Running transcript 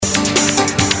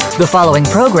The following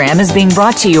program is being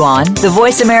brought to you on the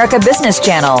Voice America Business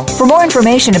Channel. For more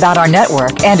information about our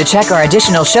network and to check our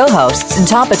additional show hosts and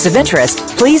topics of interest,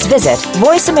 please visit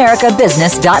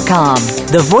voiceamericabusiness.com.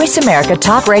 The Voice America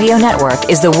Talk Radio Network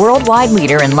is the worldwide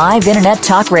leader in live Internet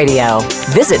talk radio.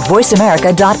 Visit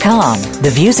voiceamerica.com. The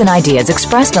views and ideas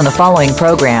expressed on the following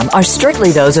program are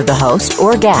strictly those of the host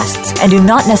or guests and do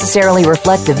not necessarily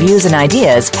reflect the views and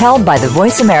ideas held by the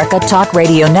Voice America Talk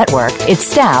Radio Network, its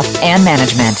staff, and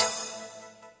management.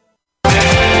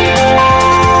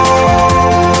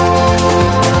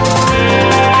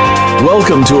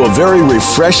 Welcome to a very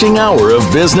refreshing hour of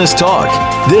business talk.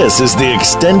 This is the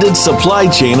extended supply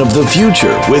chain of the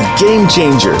future with Game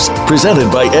Changers,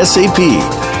 presented by SAP.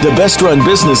 The best-run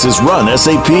businesses run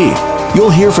SAP. You'll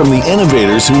hear from the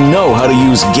innovators who know how to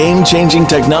use game-changing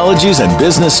technologies and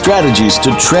business strategies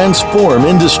to transform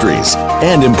industries.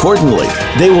 And importantly,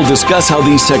 they will discuss how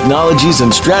these technologies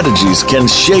and strategies can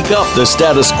shake up the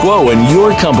status quo in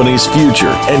your company's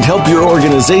future and help your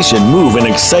organization move in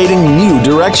exciting new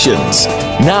directions.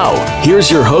 Now,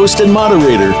 here's your host and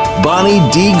moderator, Bonnie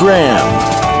D.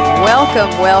 Graham. Welcome,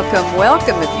 welcome,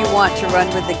 welcome. If you want to run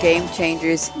with the Game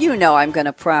Changers, you know I'm going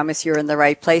to promise you're in the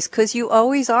right place because you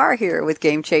always are here with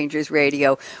Game Changers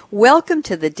Radio. Welcome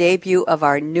to the debut of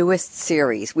our newest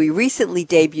series. We recently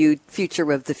debuted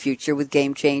Future of the Future with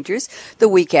Game Changers. The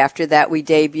week after that, we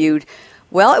debuted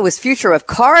it was Future of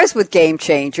Cars with Game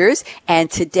Changers, and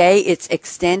today it's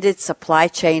Extended Supply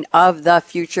Chain of the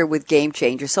Future with Game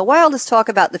Changers. So why all this talk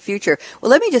about the future? Well,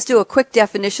 let me just do a quick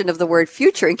definition of the word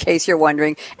future in case you're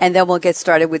wondering, and then we'll get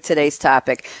started with today's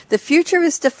topic. The future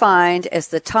is defined as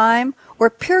the time or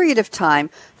period of time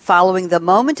following the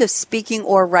moment of speaking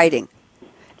or writing.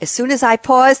 As soon as I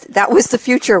paused, that was the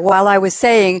future while I was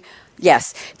saying,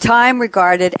 yes, time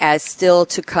regarded as still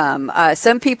to come.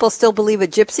 Some people still believe a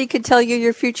gypsy can tell you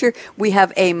your future. We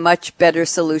have a much better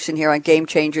solution here on Game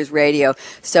Changers Radio.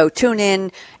 So tune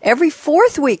in every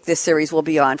fourth week this series will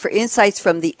be on for insights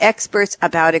from the experts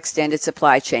about extended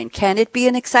supply chain. Can it be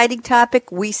an exciting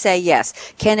topic? We say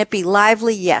yes. Can it be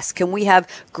lively? Yes. Can we have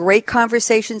great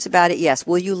conversations about it? Yes.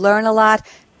 Will you learn a lot?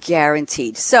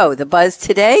 Guaranteed. So the buzz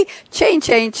today,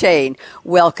 chain.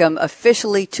 Welcome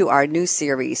officially to our new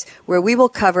series where we will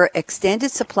cover extended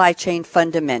supply chain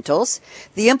fundamentals,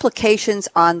 the implications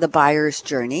on the buyer's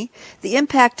journey, the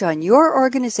impact on your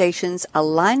organization's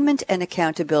alignment and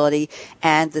accountability,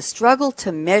 and the struggle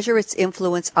to measure its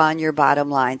influence on your bottom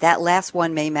line. That last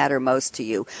one may matter most to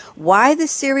you. Why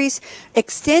this series?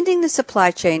 Extending the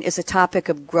supply chain is a topic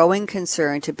of growing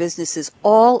concern to businesses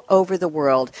all over the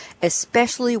world,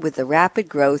 especially with the rapid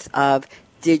growth of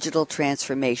digital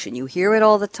transformation. You hear it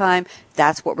all the time.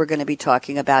 That's what we're going to be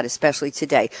talking about, especially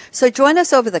today. So join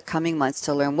us over the coming months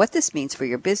to learn what this means for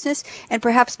your business and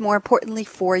perhaps more importantly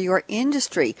for your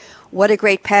industry. What a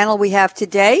great panel we have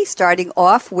today, starting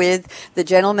off with the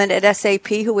gentleman at SAP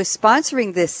who is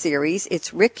sponsoring this series.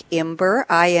 It's Rick Imber,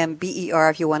 I-M-B-E-R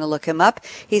if you want to look him up.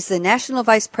 He's the National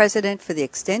Vice President for the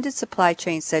Extended Supply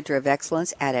Chain Center of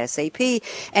Excellence at SAP.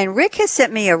 And Rick has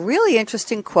sent me a really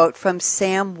interesting quote from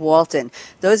Sam Walton.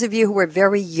 Those of you who are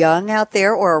very young out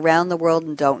there or around the world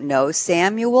and don't know,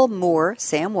 Sam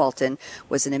Walton,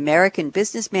 was an American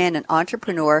businessman and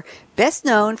entrepreneur, best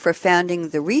known for founding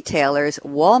the retailers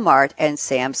Walmart and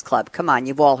Sam's Club. Come on,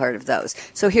 you've all heard of those.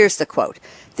 So here's the quote.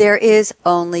 There is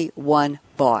only one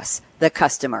boss, the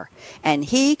customer, and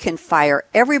he can fire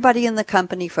everybody in the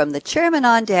company from the chairman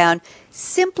on down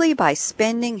simply by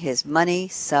spending his money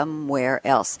somewhere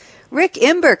else. Rick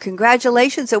Imber,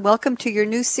 congratulations and welcome to your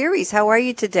new series. How are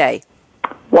you today?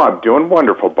 Well, I'm doing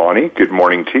wonderful, Bonnie. Good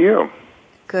morning to you.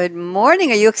 Good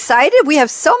morning. Are you excited? We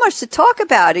have so much to talk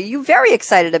about. Are you very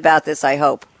excited about this, I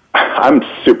hope? I'm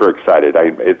super excited.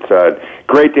 It's a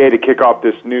great day to kick off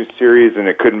this new series, and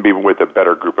it couldn't be with a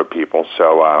better group of people.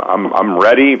 So I'm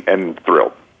ready and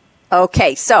thrilled.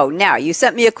 Okay, so now you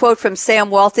sent me a quote from Sam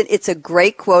Walton. It's a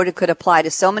great quote. It could apply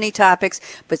to so many topics,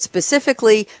 but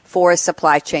specifically for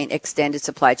supply chain, extended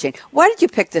supply chain. Why did you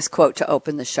pick this quote to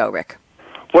open the show, Rick?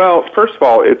 Well, first of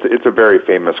all, it's a very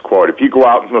famous quote. If you go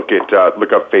out and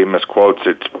look up famous quotes,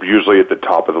 it's usually at the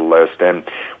top of the list. And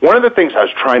one of the things I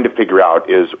was trying to figure out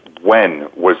is when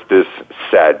was this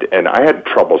said? And I had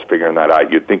troubles figuring that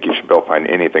out. You'd think you should be able to find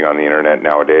anything on the internet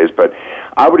nowadays, but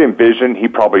I would envision he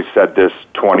probably said this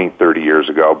 20, 30 years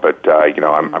ago, but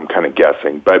I'm kind of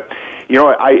guessing. But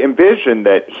I envision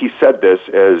that he said this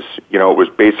as it was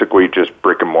basically just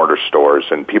brick and mortar stores,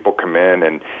 and people come in,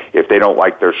 and if they don't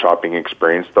like their shopping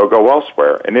experience, they'll go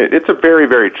elsewhere. And it's a very,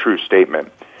 very true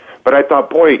statement. But I thought,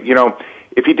 boy,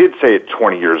 if he did say it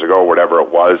 20 years ago, whatever it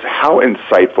was, how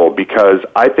insightful, because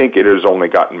I think it has only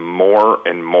gotten more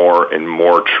and more and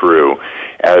more true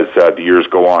as the years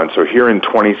go on. So here in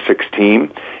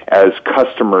 2016, as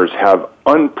customers have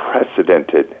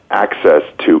unprecedented access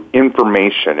to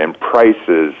information and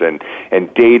prices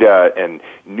and data and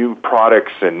new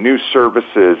products and new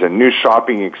services and new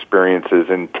shopping experiences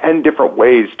and 10 different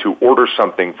ways to order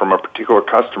something from a particular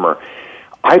customer,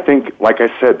 I think, like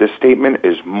I said, this statement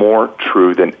is more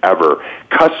true than ever.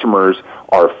 Customers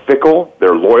are fickle.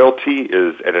 Their loyalty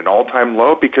is at an all-time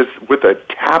low because with a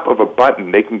tap of a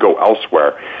button, they can go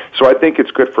elsewhere. So I think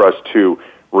it's good for us to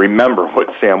remember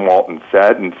what Sam Walton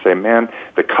said and say, man,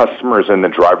 the customer is in the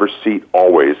driver's seat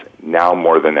always, now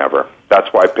more than ever.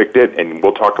 That's why I picked it, and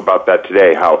we'll talk about that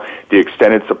today, how the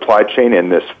extended supply chain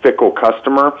and this fickle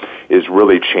customer is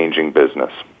really changing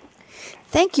business.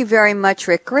 Thank you very much,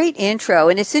 Rick. Great intro.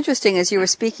 And it's interesting, as you were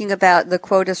speaking about the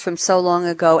quotas from so long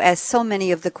ago, as so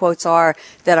many of the quotes are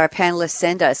that our panelists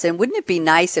send us. And wouldn't it be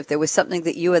nice if there was something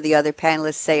that you or the other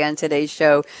panelists say on today's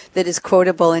show that is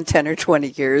quotable in 10 or 20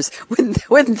 years?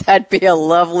 Wouldn't that be a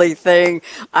lovely thing?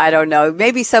 I don't know.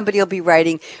 Maybe somebody will be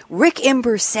writing, Rick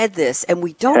Imber said this, and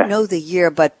we don't know the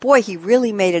year, but boy, he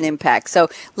really made an impact. So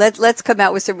let's come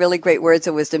out with some really great words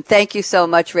of wisdom. Thank you so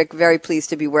much, Rick. Very pleased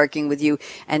to be working with you.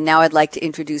 And now I'd like to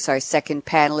introduce our second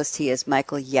panelist. He is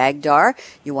Michael Yagdar.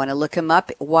 You want to look him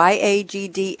up,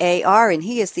 Yagdar, and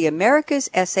he is the America's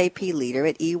SAP leader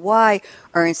at EY,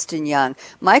 Ernst & Young.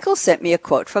 Michael sent me a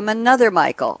quote from another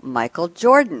Michael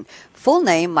Jordan. Full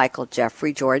name, Michael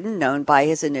Jeffrey Jordan, known by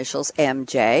his initials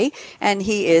MJ, and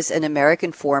he is an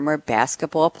American former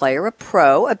basketball player, a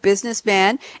pro, a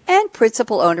businessman, and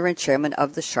principal owner and chairman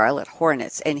of the Charlotte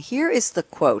Hornets. And here is the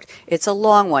quote. It's a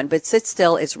long one, but sit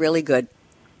still, it's really good.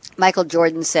 Michael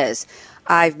Jordan says,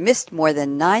 I've missed more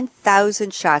than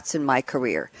 9,000 shots in my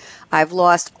career. I've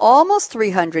lost almost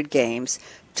 300 games.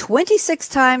 26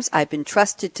 times I've been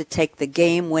trusted to take the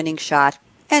game-winning shot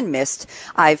and missed.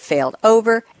 I've failed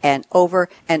over and over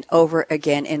and over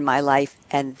again in my life,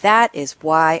 and that is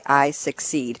why I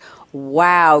succeed.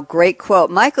 Wow, great quote.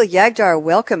 Michael Yagdar,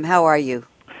 welcome. How are you?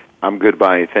 I'm good,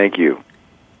 Bonnie. Thank you.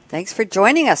 Thanks for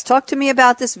joining us. Talk to me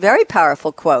about this very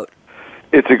powerful quote.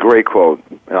 It's a great quote.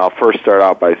 And I'll first start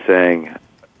out by saying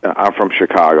I'm from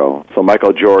Chicago. So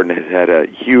Michael Jordan has had a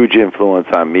huge influence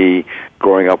on me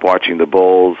growing up watching the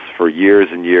Bulls for years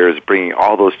and years, bringing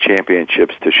all those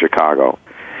championships to Chicago.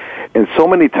 And so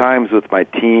many times with my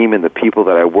team and the people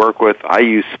that I work with, I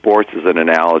use sports as an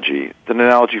analogy. It's an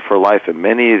analogy for life, and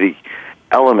many of the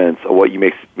elements of what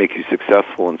makes you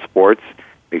successful in sports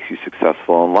makes you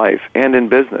successful in life and in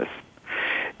business.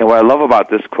 And what I love about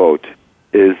this quote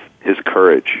is his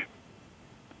courage.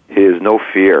 He has no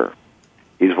fear.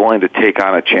 He's willing to take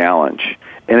on a challenge.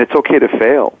 And it's okay to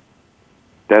fail.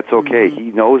 That's okay. Mm-hmm.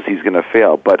 He knows he's going to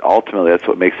fail, but ultimately that's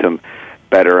what makes him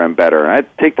better and better. And I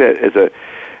take that as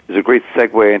a great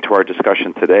segue into our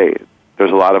discussion today.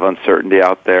 There's a lot of uncertainty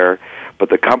out there, but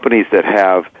the companies that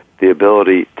have the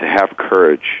ability to have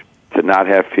courage, to not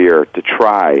have fear, to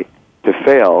try, to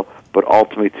fail, but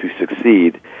ultimately to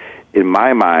succeed, in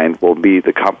my mind, will be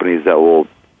the companies that will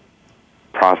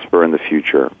prosper in the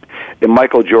future. And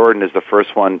Michael Jordan is the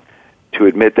first one to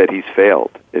admit that he's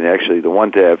failed, and actually the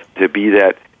one to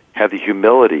have the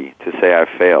humility to say I've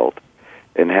failed,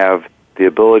 and have the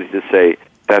ability to say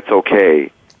that's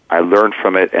okay. I learned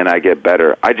from it and I get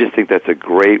better. I just think that's a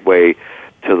great way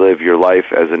to live your life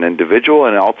as an individual,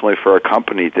 and ultimately for a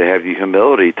company to have the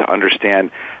humility to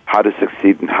understand how to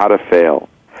succeed and how to fail,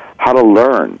 how to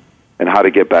learn and how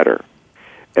to get better.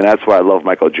 And that's why I love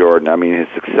Michael Jordan. I mean, his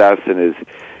success and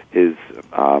his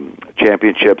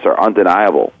championships are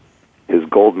undeniable. His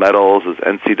gold medals, his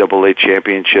NCAA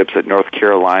championships at North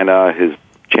Carolina, his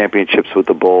championships with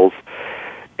the Bulls,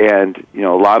 and a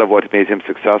lot of what made him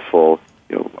successful.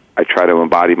 I try to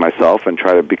embody myself and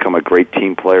try to become a great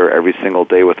team player every single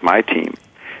day with my team.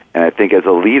 And I think as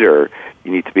a leader,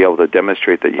 you need to be able to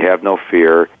demonstrate that you have no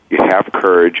fear, you have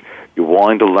courage, you're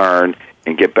willing to learn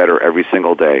and get better every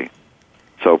single day.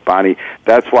 So, Bonnie,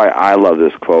 that's why I love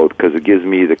this quote, because it gives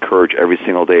me the courage every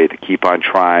single day to keep on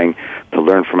trying, to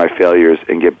learn from my failures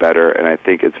and get better. And I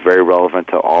think it's very relevant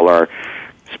to all our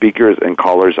speakers and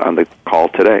callers on the call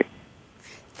today.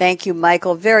 Thank you,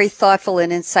 Michael. Very thoughtful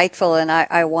and insightful. And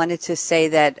I wanted to say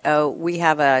that we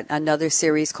have another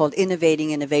series called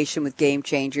Innovating Innovation with Game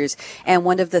Changers. And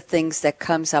one of the things that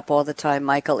comes up all the time,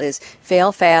 Michael, is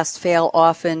fail fast, fail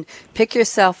often, pick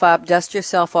yourself up, dust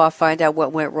yourself off, find out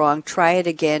what went wrong, try it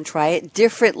again, try it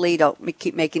differently. Don't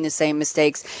keep making the same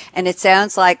mistakes. And it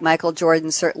sounds like Michael Jordan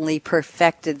certainly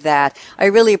perfected that. I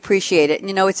really appreciate it. And,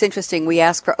 you know, it's interesting. We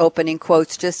ask for opening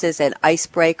quotes just as an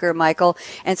icebreaker, Michael.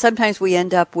 And sometimes we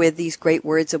end up with these great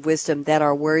words of wisdom that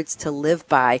are words to live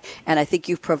by. And I think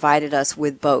you've provided us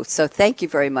with both. So thank you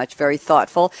very much. Very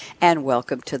thoughtful. And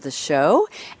welcome to the show.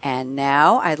 And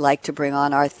now I'd like to bring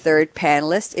on our third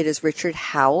panelist. It is Richard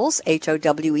Howells,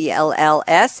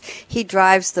 Howells. He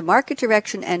drives the market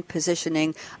direction and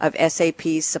positioning of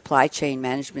SAP's supply chain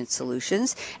management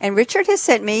solutions. And Richard has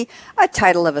sent me a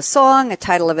title of a song, a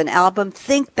title of an album.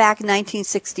 Think back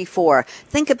 1964.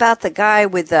 Think about the guy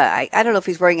with the, I don't know if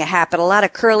he's wearing a hat, but a lot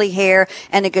of curly hair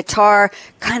and a guitar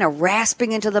kind of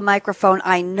rasping into the microphone.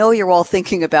 I know you're all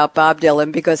thinking about Bob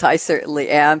Dylan because I certainly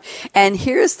am. And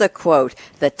here's the quote,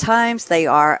 "The times they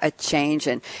are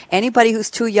a-changin'." Anybody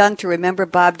who's too young to remember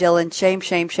Bob Dylan, shame,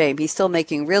 shame, shame. He's still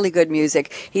making really good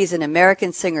music. He's an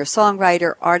American singer,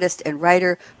 songwriter, artist, and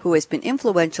writer who has been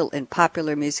influential in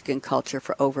popular music and culture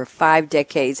for over 5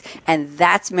 decades. And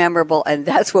that's memorable, and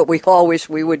that's what we all wish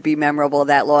we would be memorable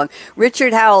that long.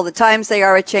 Richard Howell, "The times they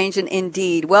are a-changin'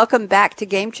 indeed." Welcome back to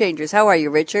Game Changers. How are you,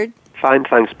 Richard? Fine,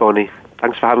 thanks, Bonnie.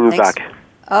 Thanks for having me back.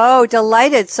 Oh,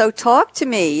 delighted. So talk to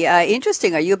me.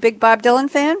 Interesting. Are you a big Bob Dylan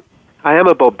fan? I am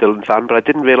a Bob Dylan fan, but I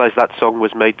didn't realize that song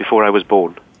was made before I was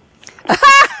born.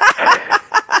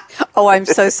 Oh, I'm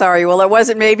so sorry. Well, it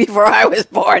wasn't made before I was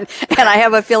born. And I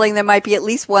have a feeling there might be at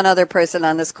least one other person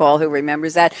on this call who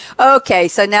remembers that. Okay,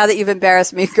 so now that you've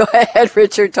embarrassed me, go ahead,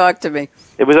 Richard, talk to me.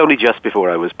 It was only just before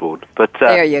I was born. But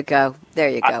there you go. There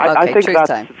you go. I think truth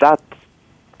time.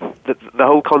 The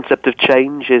whole concept of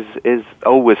change is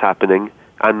always happening,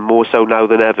 and more so now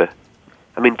than ever.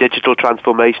 I mean, digital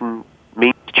transformation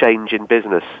means change in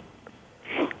business.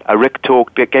 Rick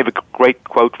gave a great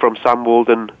quote from Sam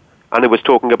Walton, and it was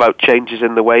talking about changes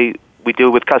in the way we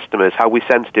deal with customers, how we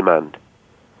sense demand.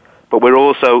 But we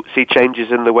also see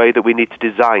changes in the way that we need to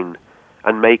design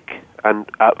and make and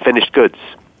finished goods.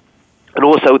 And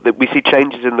also that we see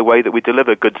changes in the way that we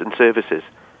deliver goods and services.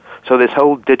 So this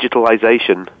whole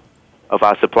digitalization of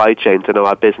our supply chains and of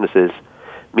our businesses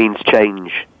means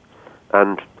change.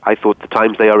 And I thought the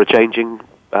times they are a-changing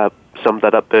summed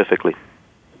that up perfectly.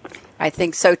 I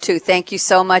think so, too. Thank you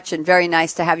so much, and very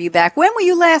nice to have you back. When were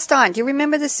you last on? Do you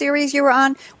remember the series you were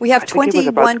on? We have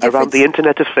 21 different... around the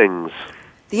Internet of Things.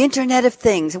 The Internet of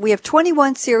Things. We have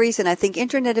 21 series, and I think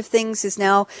Internet of Things is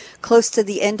now close to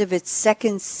the end of its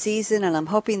second season, and I'm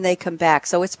hoping they come back.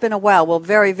 So it's been a while. Well,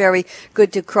 very, very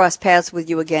good to cross paths with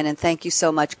you again, and thank you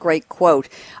so much. Great quote.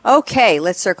 Okay,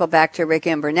 let's circle back to Rick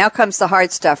Imber. Now comes the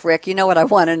hard stuff, Rick. You know what I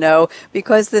want to know.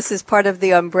 Because this is part of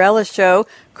the Umbrella Show,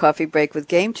 Coffee Break with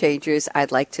Game Changers,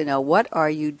 I'd like to know, what are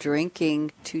you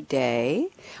drinking today?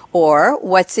 Or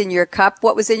what's in your cup?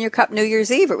 What was in your cup New Year's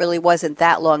Eve? It really wasn't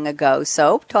that long ago.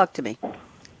 So talk to me.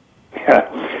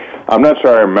 Yeah, I'm not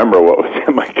sure I remember what was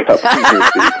in my cup New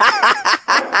Year's Eve.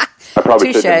 I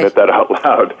probably shouldn't admit that out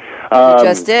loud. You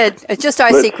just did. It's just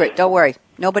our secret. Don't worry.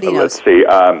 Nobody knows. Let's see.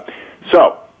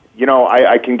 So, you know,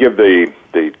 I can give the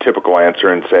typical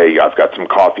answer and say I've got some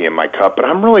coffee in my cup, but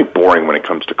I'm really boring when it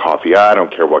comes to coffee. I don't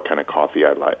care what kind of coffee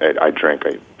I drink.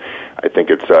 I think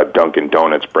it's Dunkin'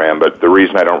 Donuts brand, but the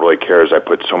reason I don't really care is I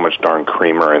put so much darn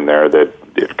creamer in there that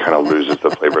it kind of loses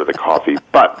the flavor of the coffee.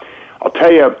 But I'll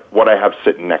tell you what I have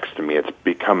sitting next to me. It's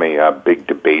become a big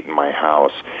debate in my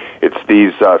house. It's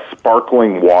these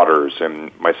sparkling waters, and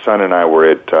my son and I were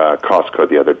at Costco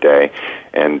the other day,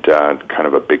 and kind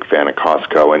of a big fan of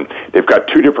Costco, and they've got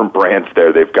 2 different brands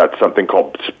there. They've got something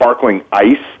called Sparkling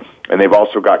Ice, and they've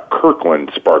also got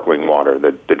Kirkland Sparkling Water,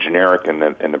 the generic and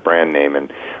the brand name.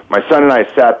 And my son and I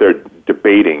sat there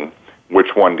debating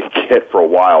which one to get for a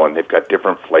while, and they've got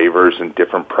different flavors and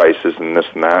different prices and this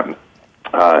and that.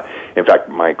 In fact,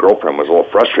 my girlfriend was a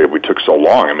little frustrated. We took so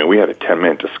long. I mean, we had a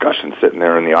 10-minute discussion sitting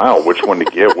there in the aisle, which one to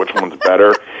get, which one's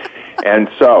better. And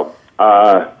so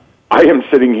I am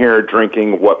sitting here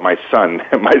drinking what my son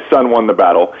won the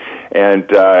battle, and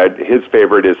his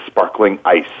favorite is Sparkling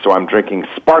Ice. So I'm drinking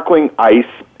Sparkling Ice,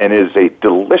 and it is a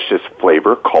delicious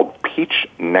flavor called Peach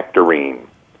Nectarine.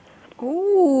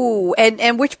 Ooh,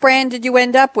 and which brand did you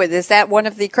end up with? Is that one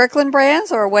of the Kirkland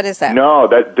brands, or what is that? No,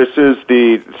 this is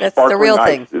That's Sparkling the real Ice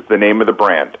thing. is the name of the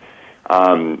brand.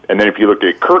 And then if you look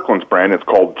at Kirkland's brand, it's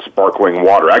called Sparkling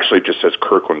Water. Actually, it just says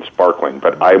Kirkland Sparkling,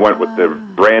 but I went with the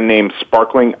brand name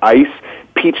Sparkling Ice,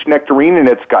 peach nectarine, and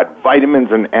it's got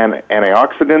vitamins and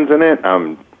antioxidants in it.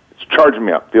 It's charging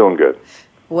me up, feeling good.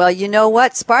 Well, you know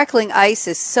what? Sparkling Ice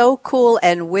is so cool,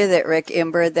 and with it, Rick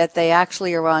Imber, that they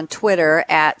actually are on Twitter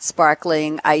at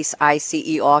Sparkling Ice,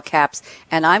 ICE, all caps.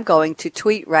 And I'm going to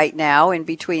tweet right now, in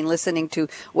between listening to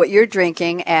what you're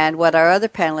drinking and what our other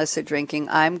panelists are drinking.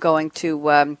 I'm going to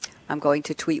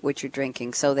tweet what you're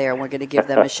drinking. So there, we're going to give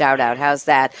them a shout out. How's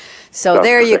that? So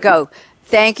there you go.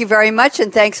 Thank you very much,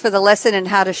 and thanks for the lesson in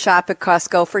how to shop at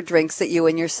Costco for drinks that you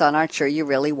and your son aren't sure you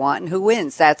really want and who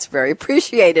wins. That's very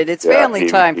appreciated. It's family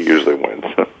time. He usually wins.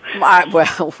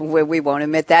 Well, we won't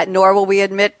admit that, nor will we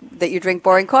admit that you drink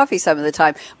boring coffee some of the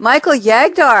time. Michael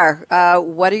Yagdar,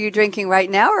 what are you drinking right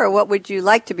now, or what would you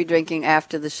like to be drinking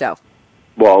after the show?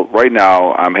 Well, right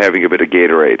now I'm having a bit of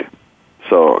Gatorade.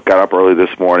 So got up early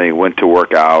this morning, went to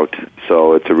work out,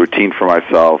 so it's a routine for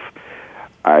myself.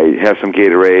 I have some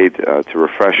Gatorade to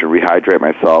refresh and rehydrate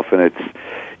myself, and it's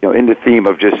in the theme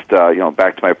of just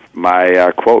back to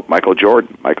my quote, Michael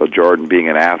Jordan. Michael Jordan being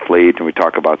an athlete, and we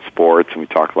talk about sports, and we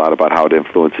talk a lot about how it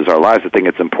influences our lives. I think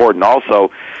it's important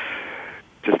also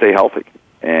to stay healthy,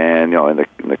 and in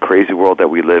the crazy world that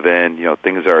we live in,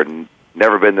 things are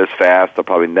never been this fast. They'll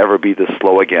probably never be this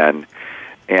slow again,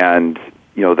 and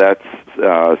that's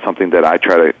something that I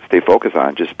try to stay focused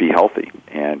on, just be healthy,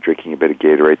 and drinking a bit of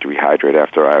Gatorade to rehydrate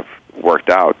after I've worked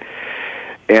out.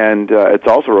 And it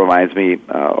also reminds me,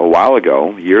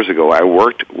 years ago, I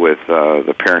worked with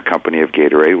the parent company of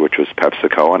Gatorade, which was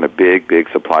PepsiCo, on a big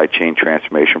supply chain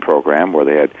transformation program where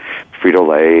they had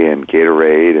Frito-Lay and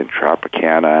Gatorade and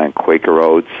Tropicana and Quaker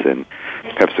Oats and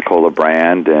Pepsi-Cola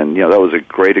brand. And, that was a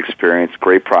great experience,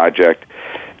 great project.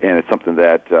 And it's something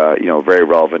that, very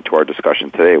relevant to our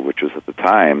discussion today, which was at the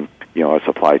time, a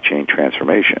supply chain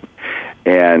transformation.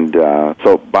 And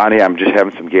so, Bonnie, I'm just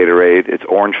having some Gatorade. It's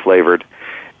orange flavored,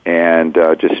 and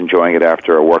just enjoying it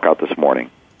after a workout this morning.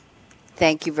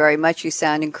 Thank you very much. You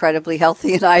sound incredibly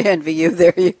healthy, and I envy you.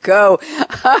 There you go.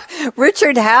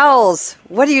 Richard Howells,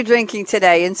 what are you drinking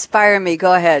today? Inspire me.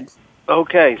 Go ahead.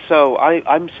 Okay, so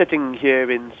I'm sitting here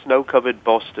in snow-covered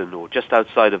Boston, or just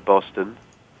outside of Boston.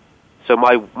 So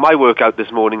my workout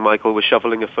this morning, Michael, was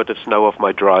shoveling a foot of snow off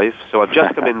my drive. So I've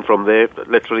just come in from there,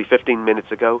 literally 15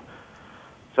 minutes ago.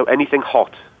 So anything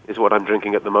hot is what I'm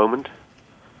drinking at the moment.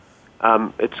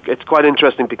 It's quite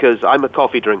interesting because I'm a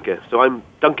coffee drinker. So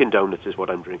Dunkin' Donuts is what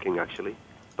I'm drinking, actually.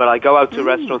 But I go out to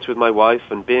restaurants with my wife,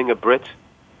 and being a Brit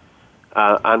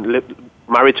and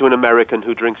married to an American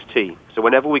who drinks tea. So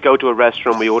whenever we go to a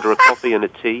restaurant, we order a coffee and a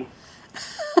tea.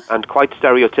 And quite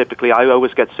stereotypically, I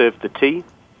always get served the tea,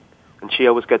 and she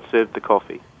always gets served the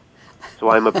coffee. So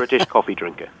I'm a British coffee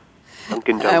drinker.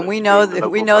 And we know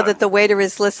that the waiter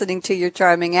is listening to your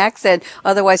charming accent.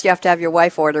 Otherwise, you have to have your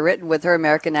wife order it, and with her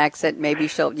American accent, maybe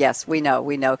she'll. Yes, we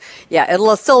know. Yeah,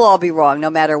 it'll still all be wrong, no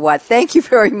matter what. Thank you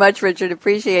very much, Richard.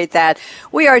 Appreciate that.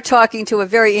 We are talking to a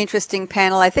very interesting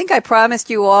panel. I think I promised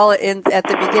you all at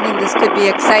the beginning this could be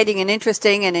exciting and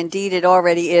interesting, and indeed it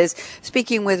already is.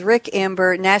 Speaking with Rick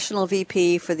Imber, National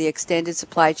VP for the Extended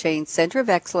Supply Chain Center of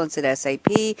Excellence at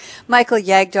SAP, Michael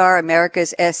Yagdar,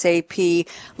 America's SAP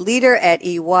leader at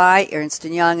EY, Ernst &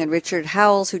 Young, and Richard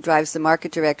Howells, who drives the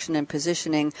market direction and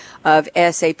positioning of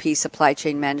SAP Supply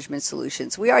Chain Management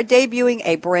Solutions. We are debuting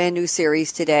a brand new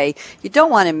series today. You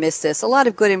don't want to miss this. A lot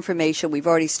of good information we've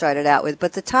already started out with,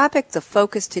 but the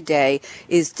focus today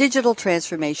is digital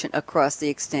transformation across the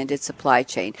extended supply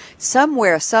chain.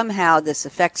 Somewhere, somehow, this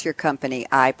affects your company,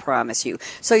 I promise you.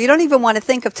 So you don't even want to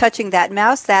think of touching that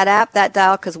mouse, that app, that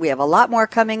dial, because we have a lot more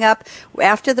coming up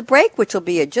after the break, which will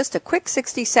be just a quick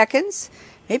 60 seconds.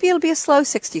 Maybe it'll be a slow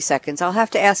 60 seconds. I'll have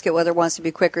to ask it whether it wants to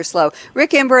be quick or slow.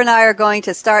 Rick Imber and I are going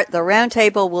to start the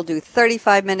roundtable. We'll do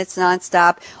 35 minutes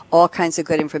nonstop. All kinds of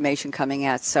good information coming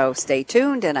out. So stay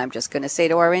tuned. And I'm just going to say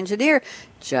to our engineer,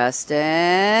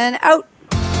 Justin, out.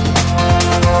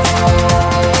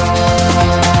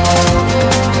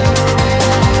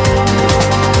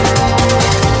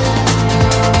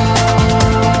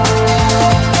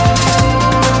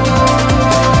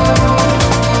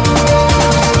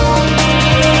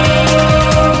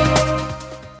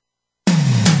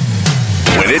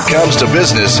 When it comes to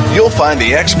business, you'll find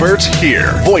the experts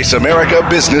here. Voice America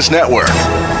Business Network.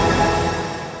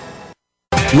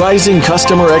 Rising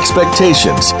customer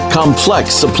expectations,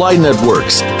 complex supply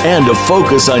networks, and a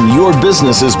focus on your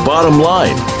business's bottom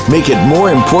line make it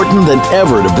more important than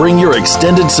ever to bring your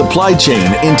extended supply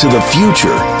chain into the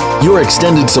future. Your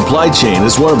extended supply chain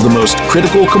is one of the most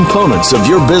critical components of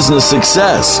your business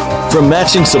success. From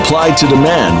matching supply to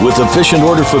demand with efficient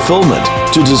order fulfillment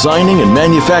to designing and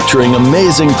manufacturing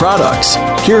amazing products,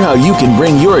 hear how you can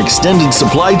bring your extended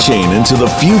supply chain into the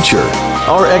future.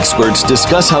 Our experts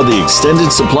discuss how the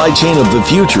extended supply chain of the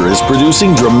future is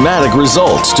producing dramatic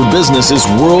results to businesses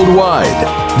worldwide.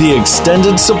 The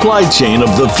extended supply chain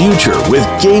of the future with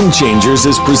Game Changers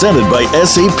is presented by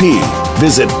SAP.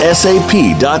 Visit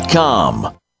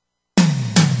sap.com.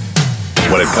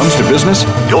 When it comes to business,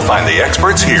 you'll find the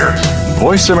experts here.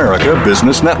 Voice America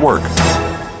Business Network.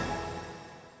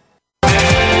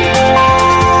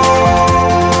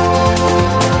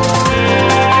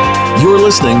 You're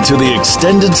listening to the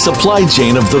extended supply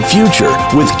chain of the future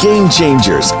with Game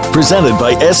Changers, presented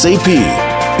by SAP.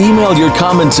 Email your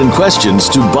comments and questions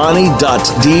to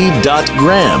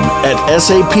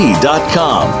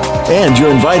bonnie.d.graham@sap.com. And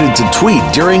you're invited to tweet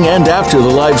during and after the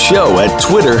live show at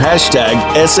Twitter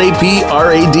 #SAPRADIO.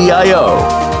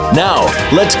 Now,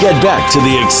 let's get back to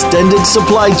the extended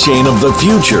supply chain of the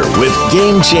future with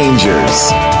Game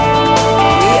Changers.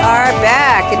 We are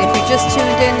back, and if you just tuned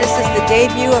in, this is the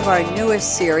debut of our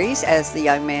newest series, as the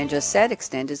young man just said,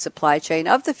 Extended Supply Chain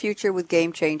of the Future with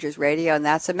Game Changers Radio, and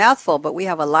that's a mouthful, but we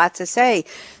have a lot to say.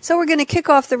 So we're going to kick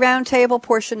off the roundtable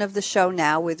portion of the show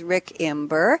now with Rick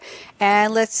Imber,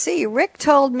 and let's see, Rick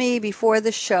told me before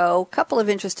the show a couple of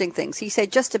interesting things. He said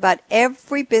just about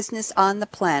every business on the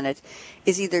planet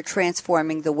is either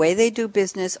transforming the way they do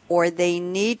business or they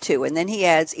need to. And then he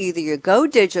adds, either you go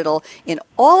digital in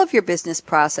all of your business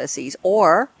processes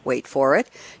or, wait for it,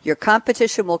 your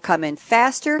competition will come in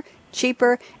faster,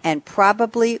 cheaper, and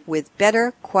probably with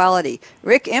better quality.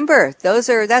 Rick Imber,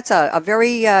 that's a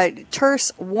very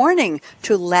terse warning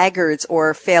to laggards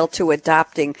or fail to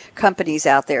adopting companies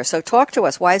out there. So talk to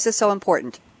us. Why is this so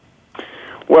important?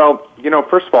 Well,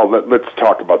 first of all, let's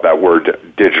talk about that word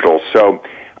digital. So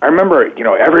I remember,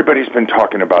 everybody's been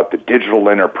talking about the digital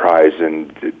enterprise and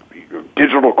the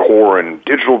digital core and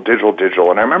digital.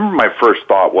 And I remember my first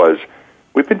thought was,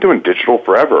 we've been doing digital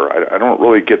forever. I don't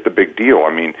really get the big deal. I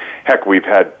mean, heck, we've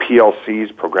had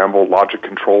PLCs, programmable logic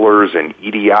controllers, and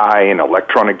EDI and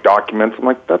electronic documents. I'm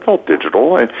like, that's all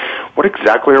digital. And what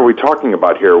exactly are we talking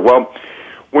about here? Well,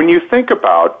 when you think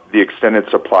about the extended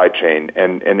supply chain,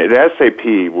 and at SAP,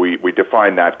 we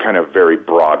define that kind of very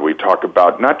broad. We talk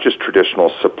about not just traditional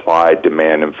supply,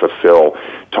 demand, and fulfill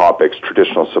topics,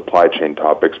 traditional supply chain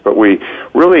topics, but we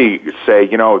really say,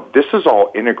 this is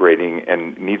all integrating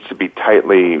and needs to be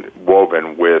tightly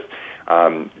woven with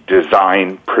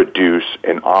design, produce,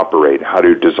 and operate, how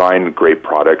to design great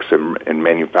products and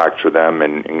manufacture them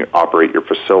and operate your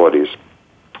facilities.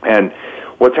 And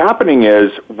what's happening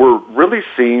is we're really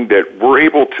seeing that we're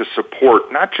able to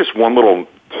support not just one little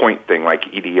point thing like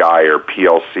EDI or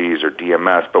PLCs or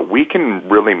DMS, but we can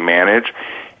really manage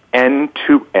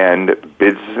end-to-end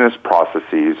business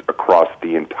processes across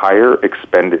the entire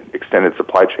extended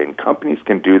supply chain. Companies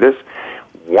can do this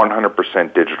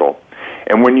 100% digital.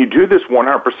 And when you do this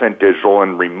 100% digital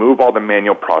and remove all the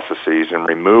manual processes and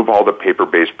remove all the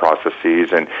paper-based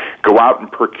processes and go out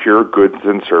and procure goods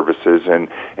and services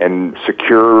and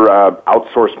secure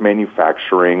outsourced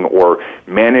manufacturing or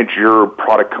manage your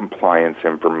product compliance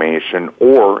information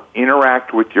or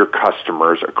interact with your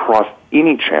customers across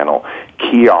any channel,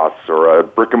 kiosks or a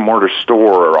brick-and-mortar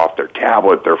store or off their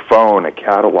tablet, their phone, a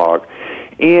catalog,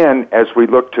 and as we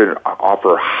look to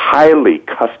offer highly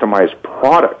customized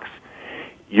products,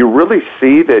 you really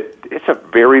see that it's a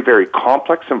very, very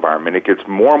complex environment. It gets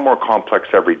more and more complex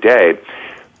every day.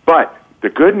 But the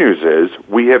good news is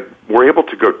we're able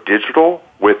to go digital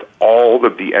with all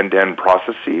of the end-to-end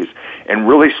processes and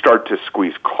really start to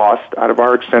squeeze cost out of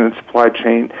our extended supply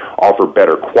chain, offer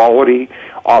better quality,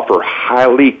 offer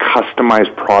highly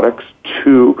customized products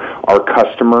to our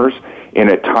customers in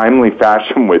a timely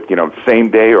fashion with,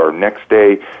 same day or next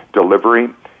day delivery.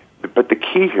 But the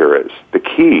key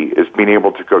is being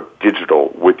able to go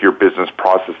digital with your business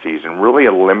processes and really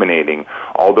eliminating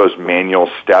all those manual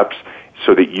steps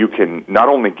so that you can not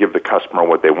only give the customer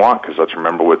what they want, because let's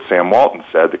remember what Sam Walton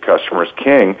said, the customer's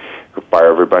king,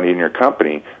 fire everybody in your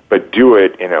company, but do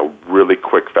it in a really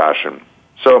quick fashion.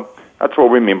 So that's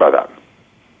what we mean by that.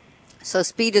 So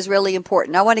speed is really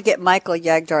important. I want to get Michael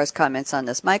Yagdar's comments on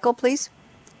this. Michael, please.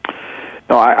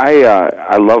 No,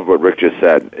 I love what Rick just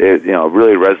said. It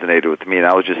really resonated with me, and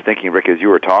I was just thinking, Rick, as you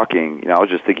were talking, I was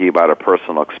just thinking about a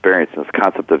personal experience and this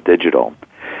concept of digital,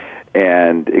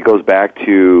 and it goes back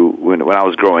to when I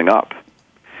was growing up,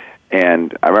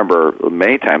 And I remember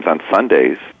many times on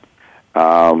Sundays, a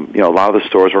lot of the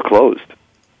stores were closed,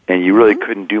 and you really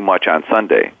couldn't do much on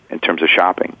Sunday in terms of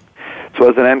shopping. So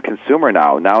as an end consumer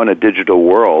now in a digital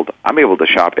world, I'm able to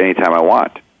shop anytime I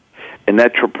want. And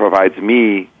that provides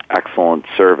me excellent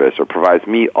service or provides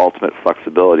me ultimate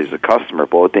flexibility as a customer.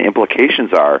 But what the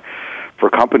implications are for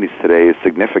companies today is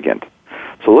significant.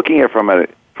 So looking at it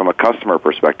from a customer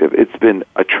perspective, it's been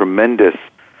a tremendous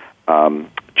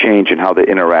change in how they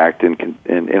interact and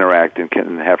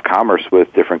can have commerce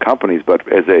with different companies.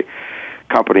 But as a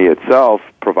company itself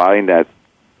providing that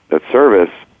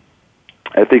service,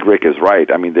 I think Rick is right.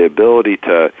 I mean, the ability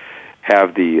to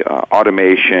have the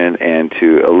automation and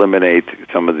to eliminate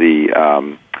some of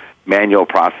the manual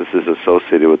processes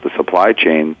associated with the supply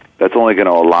chain, that's only going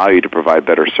to allow you to provide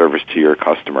better service to your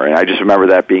customer. And I just remember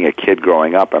that being a kid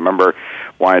growing up. I remember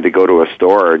wanting to go to a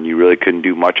store and you really couldn't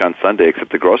do much on Sunday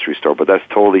except the grocery store, but that's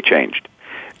totally changed.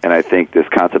 And I think this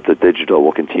concept of digital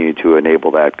will continue to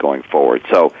enable that going forward.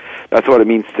 So that's what it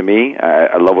means to me.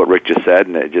 I love what Rick just said,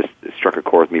 and it struck a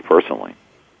chord with me personally.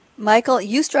 Michael,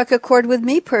 you struck a chord with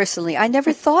me personally. I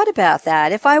never thought about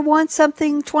that. If I want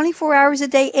something 24 hours a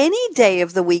day, any day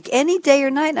of the week, any day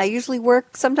or night, and I usually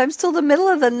work sometimes till the middle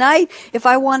of the night, if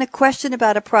I want a question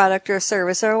about a product or a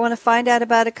service, or I want to find out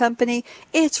about a company,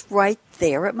 it's right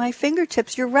there at my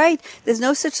fingertips. You're right. There's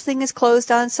no such thing as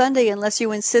closed on Sunday unless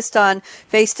you insist on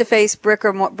face-to-face brick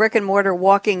and mortar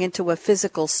walking into a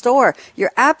physical store.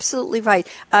 You're absolutely right.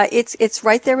 It's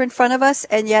right there in front of us,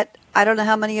 and yet I don't know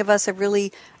how many of us have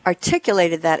really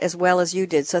articulated that as well as you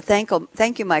did. So thank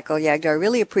you, Michael Yagdar. I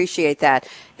really appreciate that.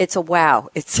 It's a wow.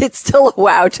 It's still a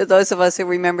wow to those of us who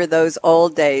remember those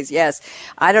old days. Yes.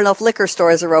 I don't know if liquor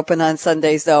stores are open on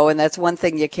Sundays, though, and that's one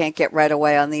thing you can't get right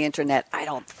away on the Internet, I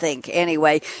don't think.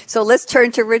 Anyway, so let's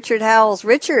turn to Richard Howells.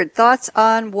 Richard, thoughts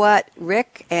on what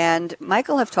Rick and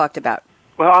Michael have talked about?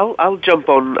 Well, I'll jump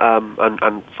on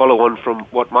and follow on from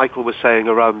what Michael was saying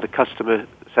around the customer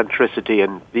centricity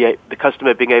and the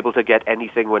customer being able to get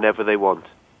anything whenever they want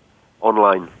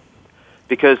online.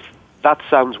 Because that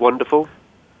sounds wonderful,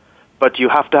 but you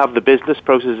have to have the business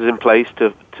processes in place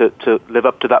to live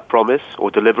up to that promise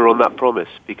or deliver on that promise,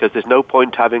 because there's no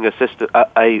point having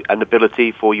an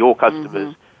ability for your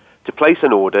customers to place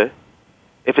an order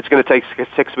if it's going to take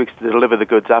 6 weeks to deliver the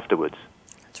goods afterwards.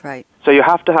 That's right. So you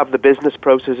have to have the business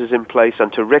processes in place,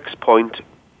 and to Rick's point,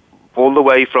 all the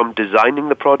way from designing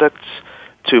the products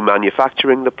to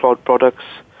manufacturing the products,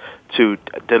 to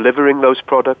delivering those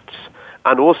products,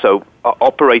 and also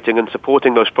operating and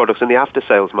supporting those products in the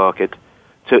after-sales market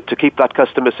to keep that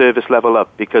customer service level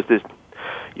up, because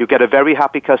you get a very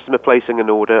happy customer placing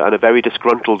an order and a very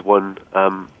disgruntled one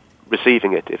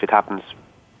receiving it if it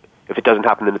doesn't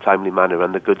happen in a timely manner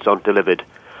and the goods aren't delivered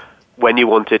when you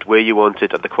want it, where you want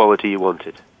it, at the quality you want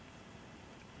it.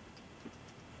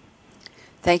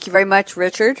 Thank you very much,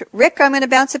 Richard. Rick, I'm going to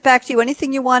bounce it back to you.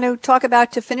 Anything you want to talk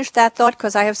about to finish that thought?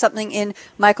 Because I have something in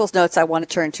Michael's notes I want to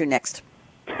turn to next.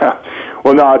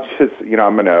 Well, no, it's just,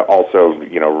 I'm going to also,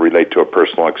 relate to a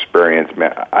personal experience.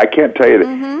 Man, I can't tell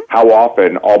you how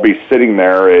often I'll be sitting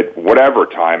there at whatever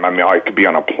time. I mean, I could be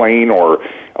on a plane or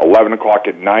 11 o'clock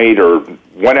at night or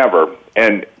whenever,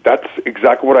 and that's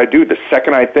exactly what I do. The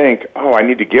second I think, I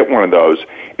need to get one of those,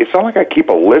 it's not like I keep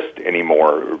a list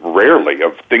anymore, rarely,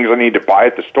 of things I need to buy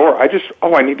at the store. I just,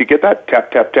 I need to get that,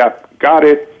 tap, tap, tap, got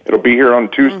it, it'll be here on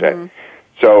Tuesday.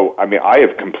 So, I mean, I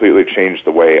have completely changed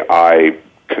the way I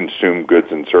consume goods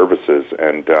and services,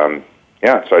 and so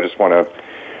I just want to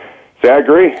say I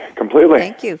agree completely.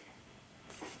 Thank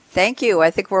you.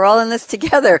 I think we're all in this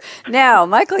together. Now,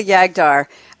 Michael Yagdar,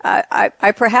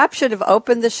 I perhaps should have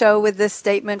opened the show with this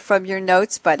statement from your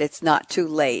notes, but it's not too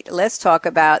late. Let's talk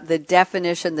about the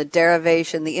definition, the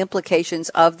derivation, the implications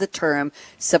of the term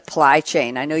supply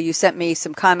chain. I know you sent me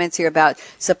some comments here about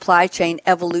supply chain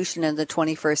evolution in the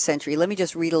 21st century. Let me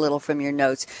just read a little from your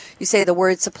notes. You say the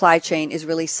word supply chain is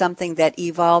really something that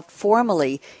evolved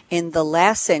formally in the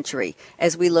last century.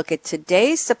 As we look at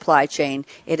today's supply chain,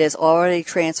 it has already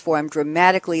transformed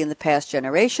dramatically in the past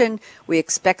generation. We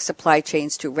expect supply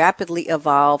chains to rapidly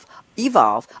evolve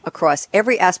across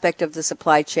every aspect of the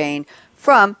supply chain,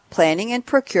 from planning and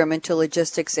procurement to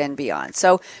logistics and beyond.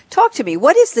 So talk to me.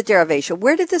 What is the derivation?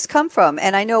 Where did this come from?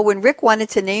 And I know when Rick wanted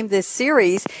to name this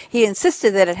series, he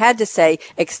insisted that it had to say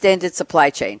extended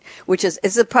supply chain, which is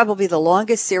probably the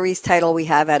longest series title we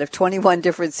have out of 21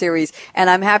 different series. And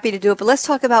I'm happy to do it. But let's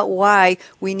talk about why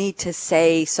we need to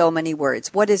say so many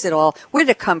words. What is it all? Where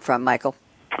did it come from, Michael?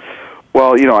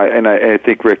 Well, I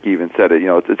think Rick even said it.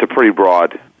 It's a pretty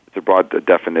broad. It's a broad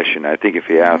definition. I think if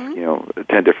you ask,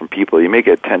 10 different people, you may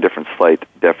get 10 different slight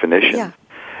definitions. Yeah.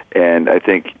 And I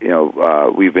think,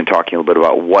 we've been talking a little bit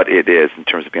about what it is in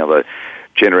terms of being able to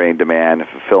generating demand,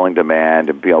 fulfilling demand,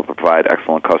 and being able to provide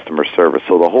excellent customer service.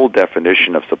 So the whole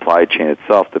definition of supply chain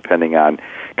itself, depending on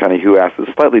kind of who asks,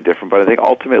 is slightly different. But I think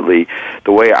ultimately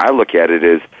the way I look at it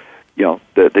is,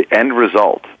 the end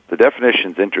result. The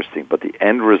definition's interesting, but the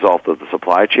end result of the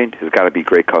supply chain has got to be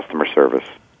great customer service.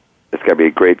 It's got to be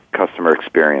a great customer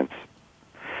experience.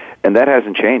 And that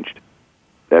hasn't changed.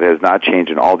 That has not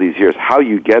changed in all these years. How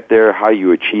you get there, how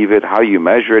you achieve it, how you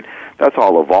measure it, that's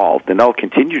all evolved, and they'll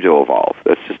continue to evolve.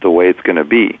 That's just the way it's going to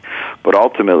be. But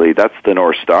ultimately, that's the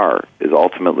North Star, is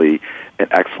ultimately an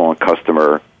excellent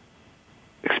customer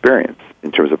experience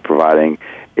in terms of providing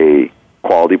a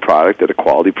quality product at a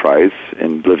quality price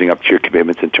and living up to your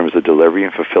commitments in terms of delivery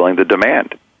and fulfilling the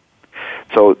demand.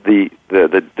 So the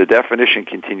definition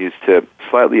continues to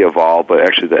slightly evolve, but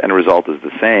actually the end result is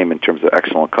the same in terms of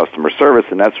excellent customer service,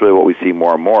 and that's really what we see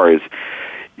more and more is,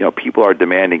 people are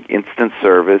demanding instant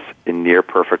service in near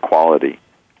perfect quality,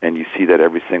 and you see that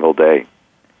every single day.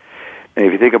 And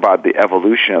if you think about the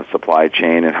evolution of supply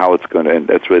chain and how it's going to, and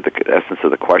that's really the essence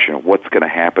of the question, what's going to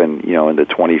happen, in the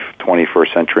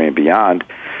 21st century and beyond,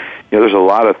 there's a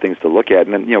lot of things to look at.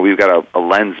 And then, we've got a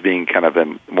lens being kind of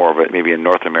more of a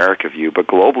North America view, but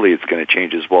globally it's going to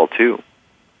change as well, too.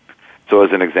 So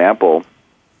as an example,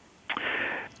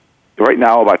 right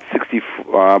now about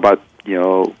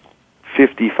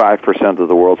 55% of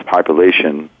the world's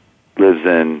population lives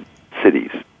in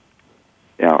cities,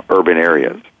 urban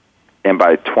areas. And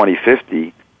by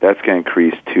 2050, that's going to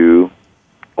increase to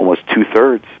almost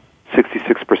two-thirds.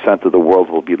 66% of the world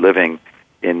will be living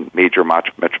in major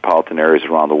metropolitan areas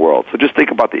around the world. So just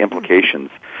think about the implications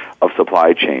of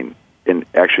supply chain in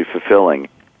actually fulfilling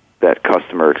that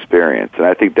customer experience. And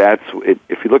I think that's,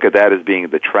 if you look at that as being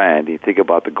the trend, you think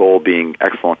about the goal being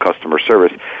excellent customer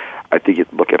service, I think you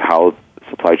look at how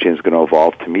supply chain is going to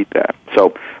evolve to meet that.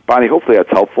 So, Bonnie, hopefully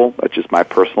that's helpful. That's just my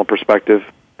personal perspective.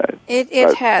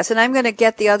 It has, and I'm going to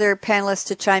get the other panelists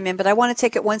to chime in, but I want to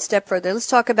take it one step further. Let's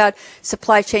talk about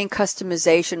supply chain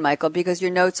customization, Michael, because your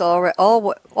notes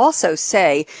also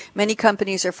say many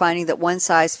companies are finding that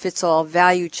one-size-fits-all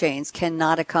value chains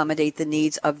cannot accommodate the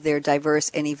needs of their diverse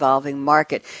and evolving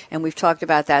market, and we've talked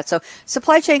about that. So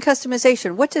supply chain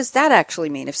customization, what does that actually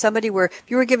mean? If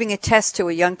you were giving a test to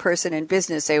a young person in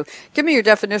business, say, give me your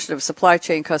definition of supply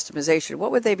chain customization,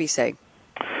 what would they be saying?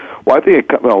 Well, I think,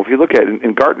 if you look at it,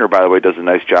 and Gartner, by the way, does a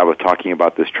nice job of talking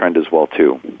about this trend as well,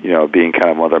 too, being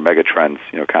kind of one of their mega trends,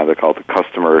 kind of they call it the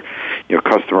customer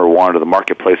one or the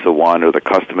marketplace of one or the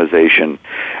customization.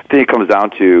 I think it comes down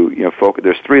to,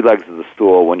 there's three legs of the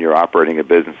stool when you're operating a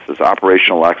business. There's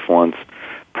operational excellence,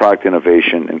 product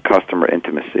innovation, and customer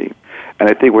intimacy. And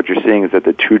I think what you're seeing is that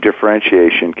the true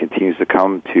differentiation continues to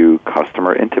come to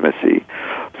customer intimacy.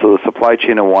 So the supply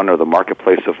chain of one or the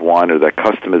marketplace of one or the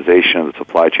customization of the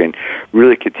supply chain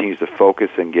really continues to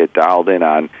focus and get dialed in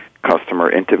on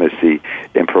customer intimacy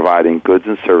in providing goods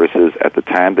and services at the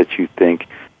time that you think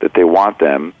that they want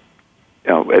them,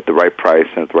 at the right price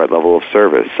and at the right level of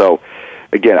service. So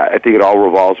again, I think it all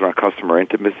revolves around customer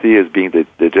intimacy as being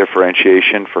the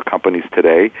differentiation for companies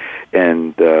today,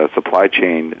 and supply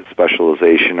chain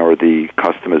specialization or the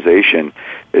customization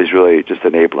is really just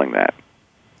enabling that.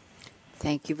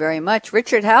 Thank you very much.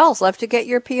 Richard Howells, love to get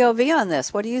your POV on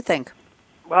this. What do you think?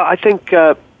 Well, I think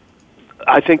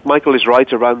Michael is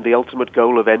right around the ultimate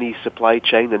goal of any supply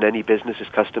chain and any business is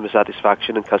customer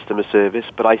satisfaction and customer service,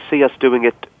 but I see us doing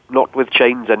it not with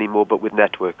chains anymore, but with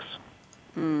networks.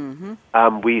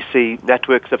 Mm-hmm. We see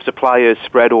networks of suppliers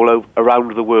spread all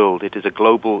around the world. It is a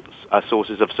global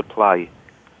sources of supply,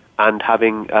 and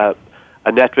having a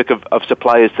network of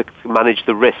suppliers to manage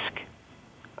the risk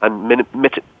and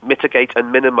mitigate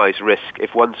and minimize risk.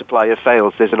 If one supplier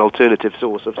fails, there's an alternative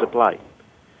source of supply.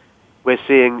 We're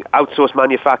seeing outsourced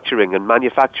manufacturing and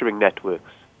manufacturing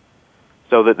networks,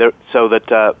 so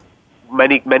that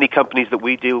many companies that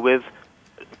we deal with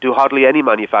do hardly any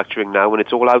manufacturing now, and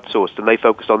it's all outsourced, and they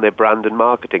focus on their brand and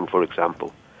marketing, for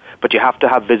example. But you have to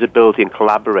have visibility and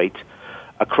collaborate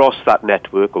across that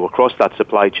network or across that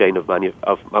supply chain of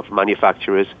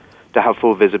manufacturers to have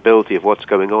full visibility of what's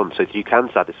going on so that you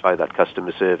can satisfy that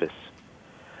customer service.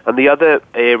 And the other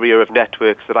area of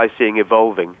networks that I'm seeing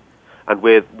evolving and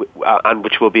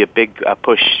which will be a big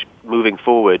push moving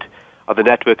forward are the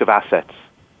network of assets.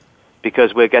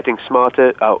 Because we're getting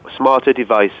smarter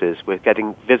devices, we're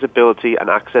getting visibility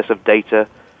and access of data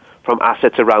from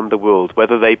assets around the world,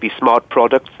 whether they be smart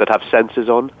products that have sensors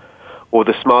on, or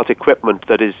the smart equipment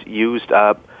that is used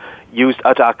at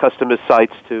our customers'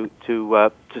 sites to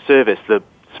service. The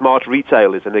smart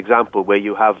retail is an example where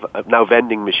you have now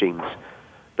vending machines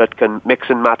that can mix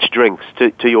and match drinks.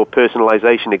 To your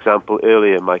personalization example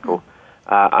earlier, Michael,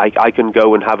 I can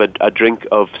go and have a drink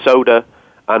of soda,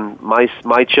 and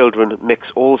my children mix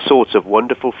all sorts of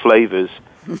wonderful flavors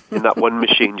in that one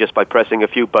machine just by pressing a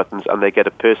few buttons, and they get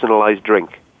a personalized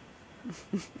drink.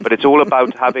 But it's all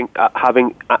about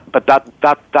but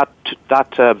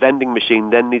that vending machine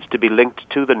then needs to be linked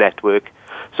to the network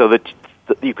so that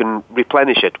you can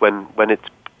replenish it when it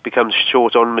becomes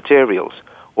short on materials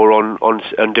or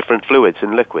on different fluids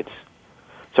and liquids.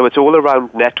 So it's all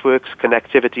around networks,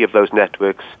 connectivity of those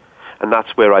networks, and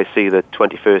that's where I see the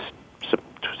 21st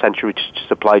century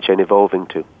supply chain evolving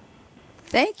to.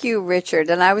 Thank you, Richard.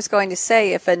 And I was going to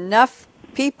say, if enough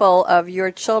people of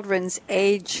your children's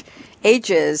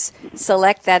ages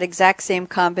select that exact same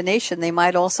combination, they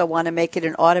might also want to make it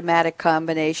an automatic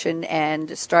combination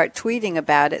and start tweeting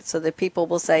about it so that people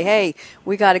will say, hey,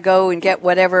 we got to go and get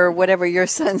whatever your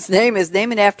son's name is.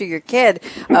 Name it after your kid.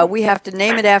 We have to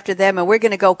name it after them, and we're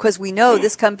going to go because we know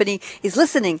this company is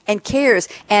listening and cares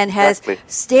and has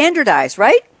standardized,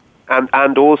 right?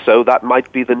 And also that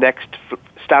might be the next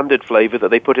standard flavor that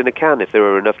they put in a can if there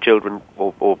are enough children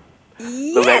or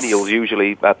millennials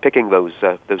usually picking those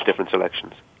different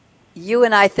selections. You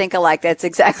and I think alike. That's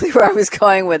exactly where I was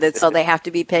going with it. So they have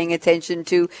to be paying attention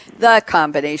to the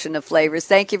combination of flavors.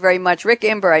 Thank you very much, Rick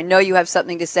Imber. I know you have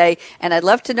something to say, and I'd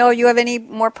love to know if you have any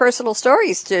more personal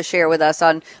stories to share with us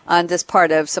on this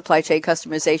part of supply chain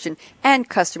customization and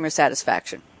customer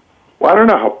satisfaction. Well, I don't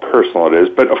know how personal it is,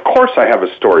 but of course I have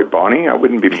a story, Bonnie. I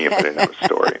wouldn't be me if I didn't have a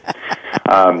story.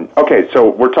 Okay, so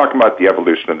we're talking about the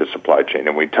evolution of the supply chain,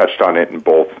 and we touched on it in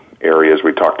both areas.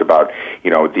 We talked about,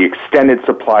 the extended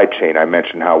supply chain. I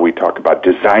mentioned how we talk about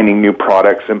designing new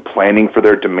products and planning for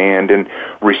their demand and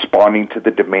responding to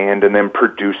the demand and then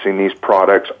producing these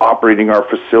products, operating our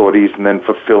facilities, and then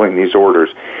fulfilling these orders.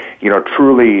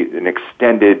 Truly an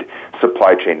extended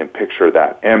supply chain, and picture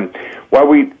that. And while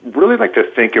we really like to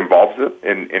think involved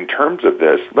in terms of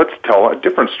this, let's tell a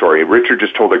different story. Richard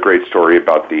just told a great story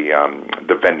about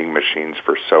the vending machines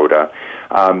for soda.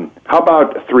 How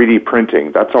about 3D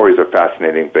printing? That's always a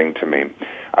fascinating thing to me.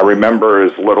 I remember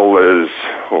as little as,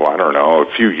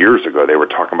 a few years ago, they were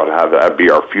talking about how that'd be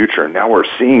our future. And now we're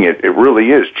seeing it. It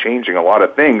really is changing a lot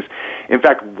of things. In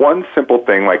fact, one simple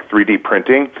thing like 3D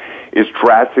printing is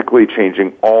drastically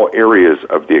changing all areas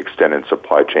of the extended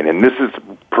supply chain. And this is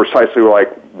precisely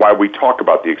why we talk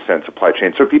about the extended supply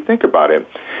chain. So if you think about it,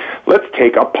 let's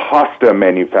take a pasta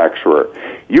manufacturer.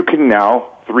 You can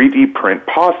now 3D print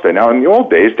pasta. Now, in the old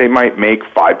days, they might make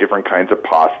 5 different kinds of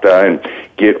pasta and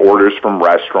get orders from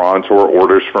restaurants or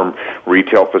orders from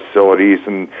retail facilities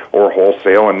or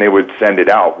wholesale, and they would send it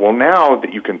out. Well, now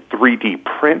that you can 3D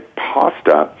print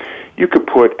pasta, you could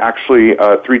put actually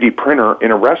a 3D printer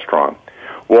in a restaurant.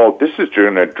 Well, this is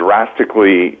going to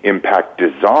drastically impact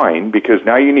design because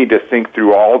now you need to think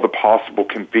through all the possible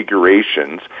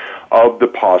configurations of the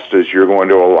pastas you're going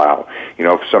to allow.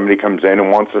 If somebody comes in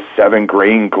and wants a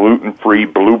 7-grain gluten-free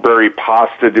blueberry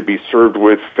pasta to be served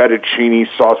with fettuccine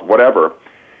sauce, whatever.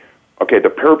 Okay, the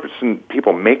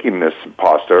people making this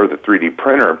pasta or the 3D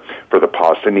printer for the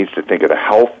pasta needs to think of the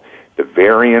health, the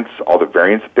variants, all the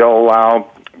variants that they'll allow,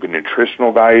 the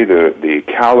nutritional value, the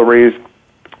calories.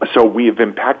 So we have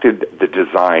impacted the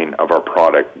design of our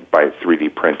product by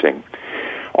 3D printing.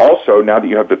 Also, now that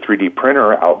you have the 3D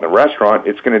printer out in the restaurant,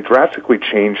 it's going to drastically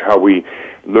change how we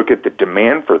look at the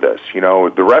demand for this.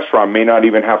 The restaurant may not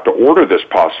even have to order this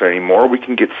pasta anymore. We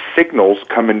can get signals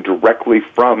coming directly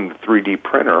from the 3D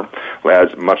printer,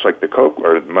 as much like the Coke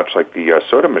or much like the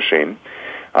soda machine,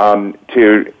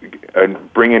 to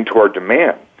bring into our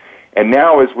demand. And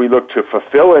now as we look to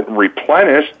fulfill it and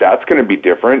replenish, that's going to be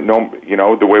different.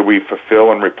 The way we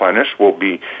fulfill and replenish will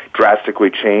be drastically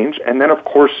changed. And then, of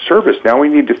course, service. Now we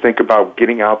need to think about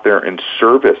getting out there and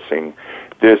servicing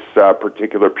this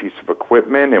particular piece of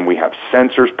equipment. And we have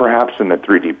sensors perhaps in the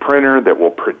 3D printer that will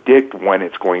predict when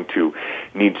it's going to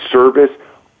need service.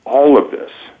 All of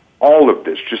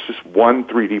this, just this one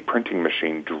 3D printing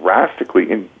machine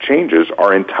drastically changes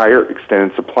our entire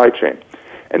extended supply chain.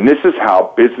 And this is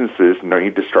how businesses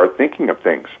need to start thinking of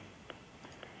things.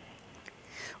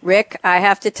 Rick, I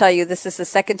have to tell you, this is the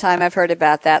second time I've heard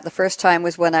about that. The first time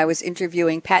was when I was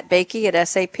interviewing Pat Bakey at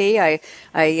SAP.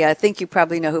 I think you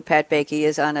probably know who Pat Bakey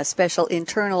is, on a special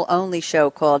internal-only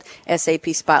show called SAP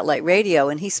Spotlight Radio,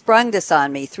 and he sprung this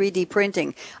on me, 3D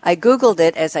printing. I Googled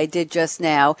it, as I did just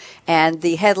now, and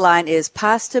the headline is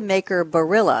Pasta Maker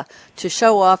Barilla to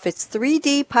show off its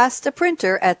 3D pasta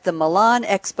printer at the Milan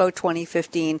Expo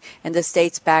 2015, and this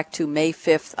dates back to May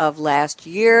 5th of last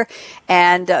year.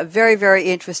 And very, very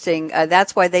interesting interesting.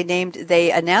 That's why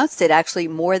they announced it actually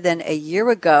more than a year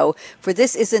ago. For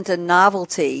this isn't a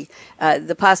novelty.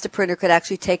 The pasta printer could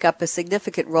actually take up a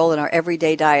significant role in our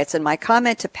everyday diets. And my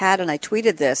comment to Pat, and I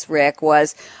tweeted this, Rick,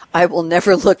 was, I will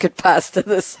never look at pasta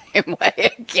the same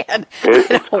way again.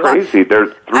 It's crazy.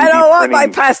 I don't want my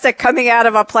pasta coming out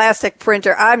of a plastic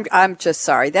printer. I'm just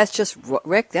sorry. That's just,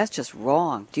 Rick, that's just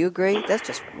wrong. Do you agree? That's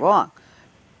just wrong.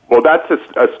 Well, that's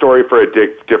a story for a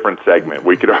different segment.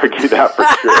 We could argue that for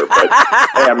sure. But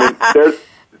hey, I mean,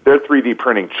 they're 3D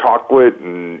printing chocolate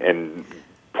and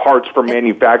parts for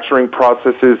manufacturing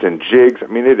processes and jigs. I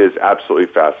mean, it is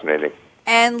absolutely fascinating.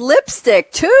 And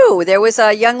lipstick, too. There was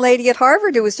a young lady at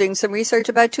Harvard who was doing some research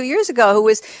about 2 years ago who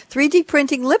was 3D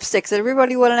printing lipsticks. And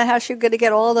everybody wanted to know how she was going to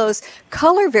get all those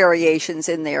color variations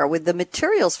in there with the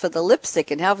materials for the lipstick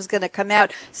and how it was going to come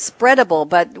out spreadable.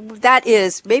 But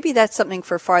maybe that's something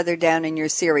for farther down in your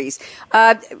series.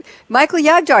 Michael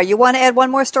Yagdar, you want to add one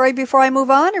more story before I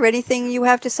move on, or anything you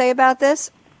have to say about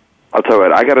this? I'll tell you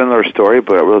what, I got another story,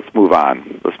 but let's move on.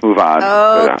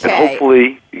 Okay. And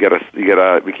hopefully,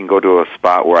 we can go to a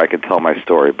spot where I can tell my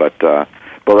story, but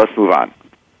let's move on.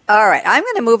 All right, I'm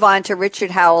going to move on to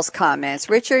Richard Howells' comments.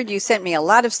 Richard, you sent me a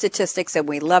lot of statistics, and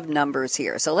we love numbers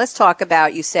here. So let's talk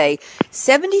about, you say,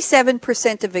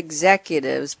 77% of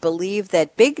executives believe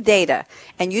that big data,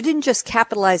 and you didn't just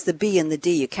capitalize the B and the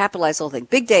D, you capitalized the whole thing.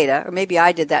 Big data, or maybe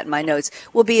I did that in my notes,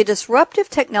 will be a disruptive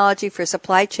technology for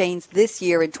supply chains this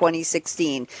year in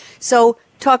 2016. So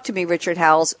talk to me, Richard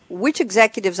Howells. Which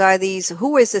executives are these?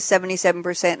 Who is the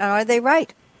 77%, and are they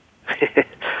right?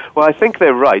 Well, I think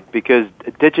they're right, because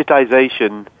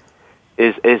digitization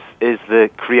is the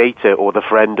creator or the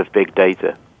friend of big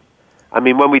data. I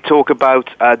mean, when we talk about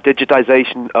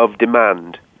digitization of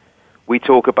demand, we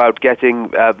talk about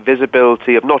getting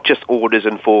visibility of not just orders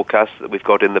and forecasts that we've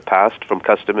got in the past from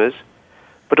customers,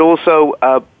 but also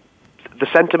the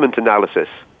sentiment analysis.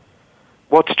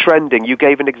 What's trending? You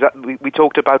gave we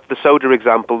talked about the soda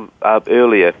example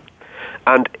earlier,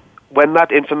 and when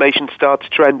that information starts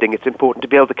trending, it's important to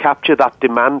be able to capture that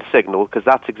demand signal, because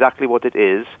that's exactly what it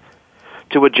is,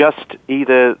 to adjust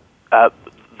either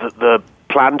the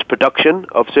planned production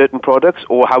of certain products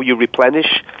or how you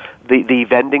replenish the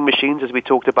vending machines, as we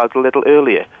talked about a little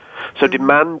earlier. So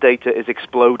demand data is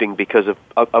exploding because of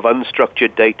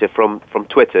unstructured data from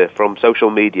Twitter, from social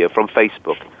media, from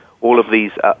Facebook, all of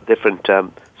these different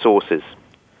sources.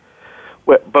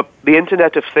 But the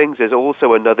Internet of Things is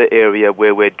also another area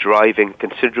where we're driving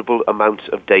considerable amounts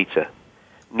of data.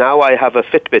 Now I have a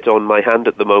Fitbit on my hand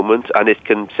at the moment, and it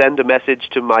can send a message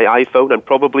to my iPhone and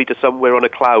probably to somewhere on a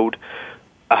cloud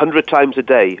 100 times a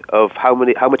day of how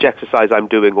much exercise I'm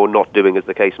doing or not doing, as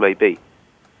the case may be.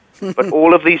 But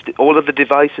all of the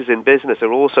devices in business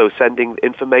are also sending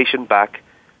information back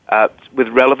with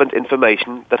relevant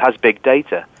information that has big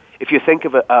data. If you think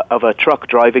of a truck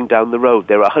driving down the road,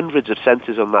 there are hundreds of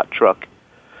sensors on that truck.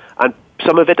 And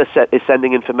some of it is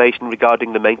sending information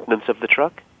regarding the maintenance of the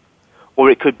truck.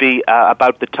 Or it could be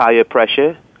about the tire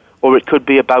pressure. Or it could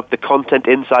be about the content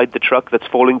inside the truck that's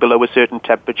falling below a certain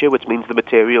temperature, which means the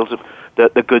materials of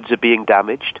the goods are being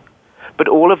damaged. But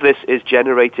all of this is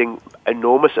generating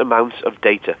enormous amounts of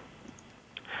data.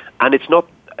 And it's not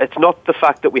the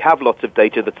fact that we have lots of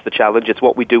data that's the challenge, it's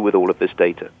what we do with all of this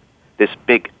data. This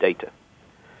big data.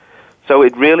 So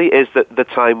it really is the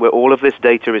time where all of this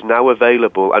data is now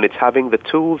available, and it's having the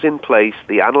tools in place,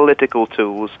 the analytical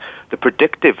tools, the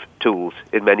predictive tools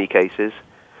in many cases,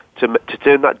 to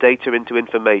turn that data into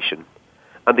information.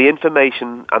 And the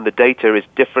information and the data is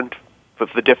different for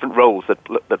the different roles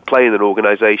that play in an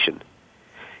organization.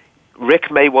 Rick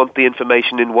may want the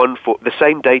information in the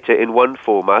same data in one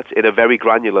format in a very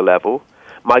granular level.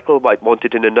 Michael might want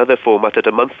it in another format at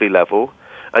a monthly level.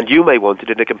 And you may want it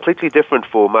in a completely different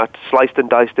format, sliced and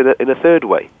diced in a third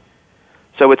way.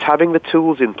 So it's having the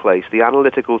tools in place, the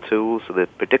analytical tools, the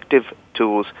predictive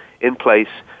tools in place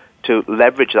to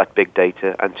leverage that big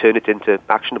data and turn it into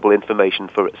actionable information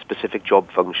for specific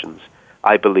job functions,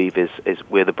 I believe is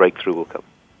where the breakthrough will come.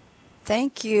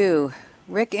 Thank you.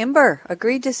 Rick, Imber,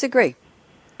 agree, disagree?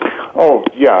 Oh,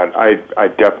 yeah, I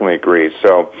definitely agree.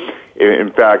 So,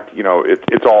 in fact,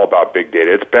 it's all about big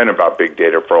data. It's been about big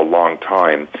data for a long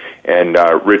time. And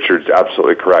Richard's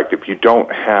absolutely correct. If you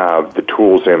don't have the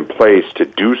tools in place to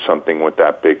do something with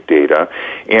that big data,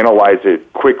 analyze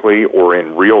it quickly or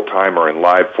in real time or in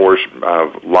live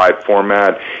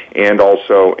format, and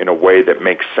also in a way that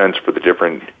makes sense for the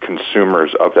different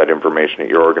consumers of that information at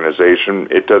your organization,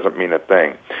 it doesn't mean a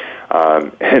thing.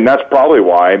 And that's probably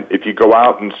why if you go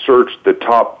out and search the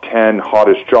top 10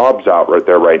 hottest jobs out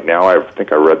right now, I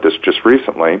think I read this just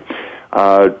recently,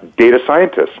 Data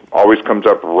scientist always comes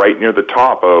up right near the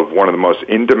top of one of the most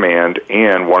in-demand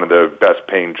and one of the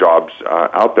best-paying jobs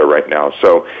out there right now.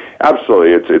 So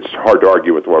absolutely, it's hard to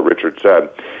argue with what Richard said.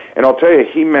 And I'll tell you,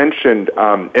 he mentioned,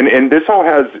 and this all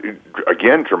has,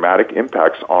 again, dramatic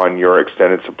impacts on your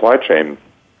extended supply chain.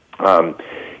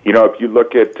 If you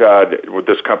look at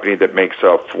this company that makes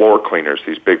floor cleaners,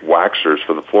 these big waxers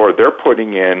for the floor, they're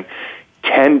putting in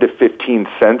 10 to 15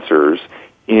 sensors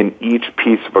in each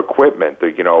piece of equipment.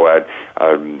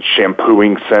 A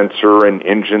shampooing sensor, an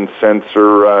engine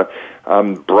sensor,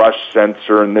 brush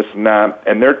sensor, and this and that.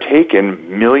 And they're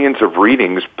taking millions of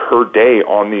readings per day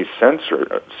on these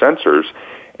sensors,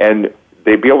 and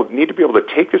they need to be able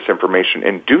to take this information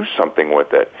and do something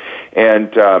with it.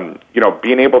 And,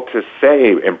 being able to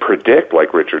say and predict,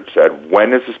 like Richard said,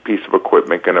 when is this piece of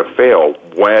equipment going to fail?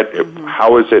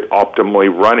 How is it optimally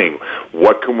running?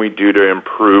 What can we do to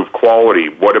improve quality?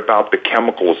 What about the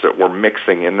chemicals that we're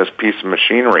mixing in this piece of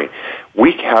machinery?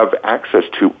 We have access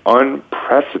to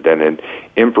unprecedented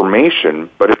information,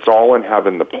 but it's all in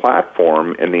having the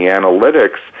platform and the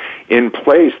analytics in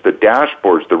place, the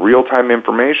dashboards, the real-time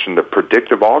information, the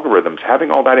predictive algorithms, having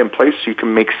all that in place so you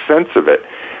can make sense of it.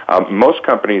 Most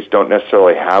companies don't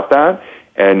necessarily have that,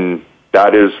 and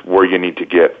that is where you need to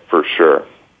get for sure.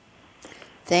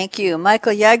 Thank you.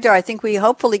 Michael Yagdar, I think we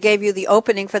hopefully gave you the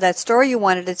opening for that story you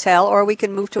wanted to tell, or we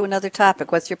can move to another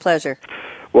topic. What's your pleasure?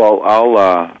 Well,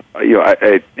 as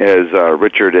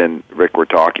Richard and Rick were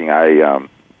talking, I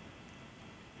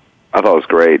thought it was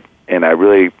great, and it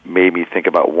really made me think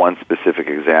about one specific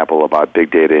example about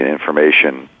big data and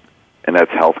information, and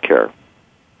that's healthcare.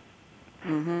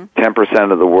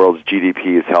 10% of the world's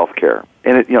GDP is healthcare,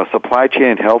 and supply chain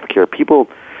and healthcare. People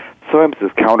sometimes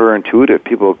it's counterintuitive.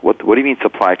 People, what do you mean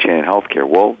supply chain in healthcare?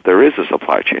 Well, there is a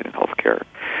supply chain in healthcare,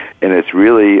 and it's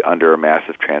really under a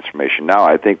massive transformation now.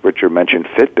 I think Richard mentioned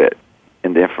Fitbit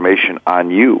and the information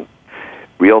on you,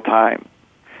 real time,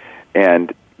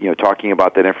 and talking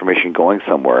about that information going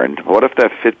somewhere. And what if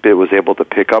that Fitbit was able to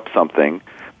pick up something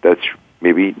that's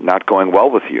maybe not going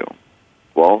well with you?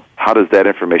 Well, how does that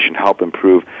information help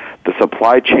improve the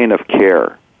supply chain of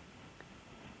care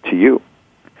to you?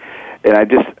 And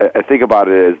I think about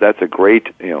it as that's a great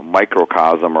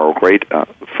microcosm or a great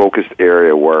focused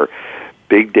area where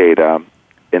big data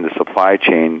in the supply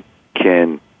chain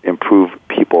can improve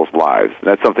people's lives. And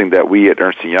that's something that we at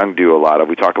Ernst & Young do a lot of.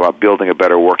 We talk about building a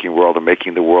better working world or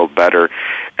making the world better.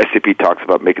 SAP talks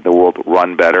about making the world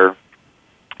run better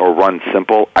or run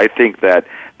simple. I think that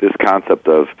this concept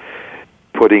of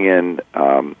putting in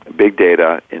big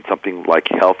data in something like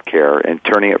healthcare and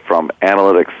turning it from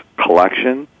analytics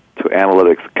collection to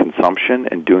analytics consumption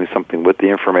and doing something with the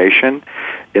information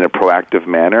in a proactive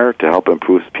manner to help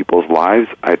improve people's lives,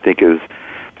 I think is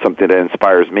something that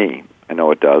inspires me. I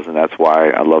know it does, and that's why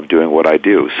I love doing what I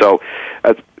do. So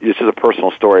it's just a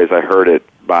personal story. As I heard it,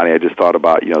 Bonnie, I just thought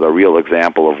about the real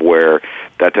example of where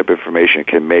that type of information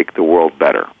can make the world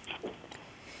better.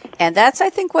 And that's, I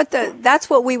think, that's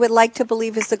what we would like to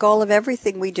believe is the goal of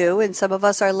everything we do, and some of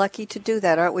us are lucky to do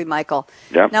that, aren't we, Michael?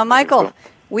 Yeah. Now, Michael,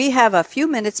 we have a few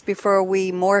minutes before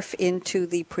we morph into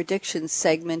the predictions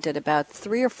segment at about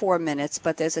 3 or 4 minutes,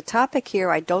 but there's a topic here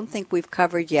I don't think we've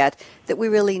covered yet that we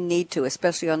really need to,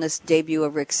 especially on this debut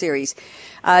of Rick's series.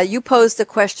 You posed the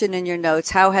question in your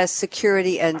notes, how has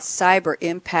security and cyber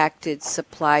impacted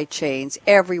supply chains?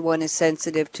 Everyone is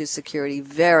sensitive to security,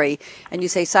 very. And you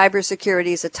say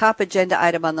cybersecurity is a top agenda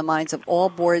item on the minds of all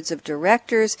boards of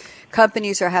directors.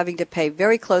 Companies are having to pay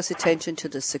very close attention to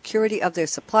the security of their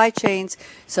supply chains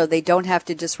so they don't have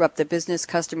to disrupt the business,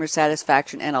 customer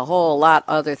satisfaction, and a whole lot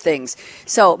other things.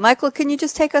 So, Michael, can you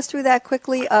just take us through that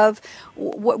quickly of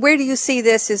where do you see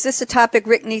this? Is this a topic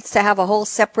Rick needs to have a whole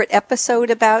separate episode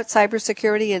about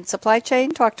cybersecurity and supply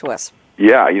chain? Talk to us.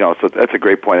 Yeah, so that's a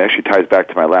great point. It actually ties back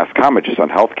to my last comment just on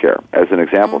healthcare. As an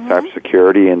example,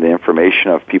 cybersecurity and the information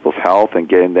of people's health and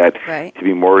getting that to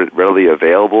be more readily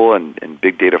available in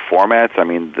big data formats, I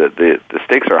mean, the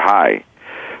stakes are high.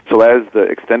 So as the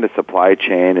extended supply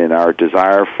chain and our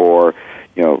desire for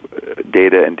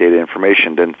data and data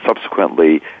information, then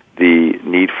subsequently the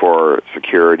need for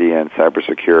security and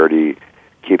cybersecurity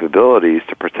capabilities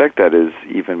to protect that is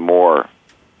even more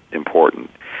important.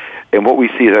 And what we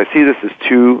see is I see this as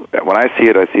when I see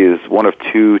it as one of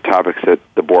two topics at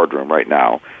the boardroom right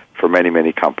now for many,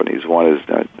 many companies. One is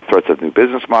threats of new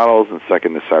business models, and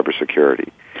second is cybersecurity.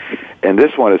 And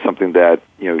this one is something that,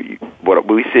 what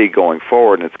we see going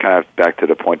forward, and it's kind of back to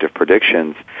the point of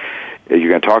predictions, you're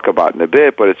going to talk about in a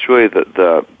bit, but it's really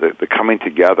the coming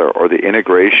together or the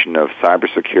integration of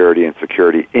cybersecurity and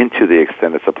security into the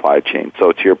extended supply chain.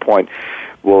 So to your point,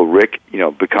 will Rick,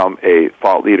 become a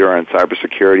thought leader on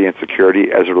cybersecurity and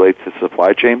security as it relates to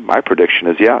supply chain? My prediction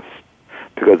is yes,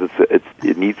 because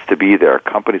it needs to be there.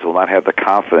 Companies will not have the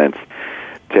confidence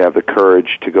to have the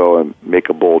courage to go and make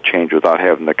a bold change without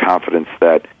having the confidence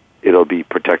that it'll be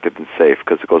protected and safe,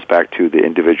 because it goes back to the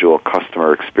individual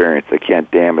customer experience. They can't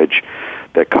damage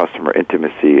that customer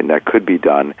intimacy, and that could be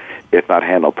done if not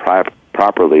handled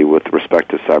properly with respect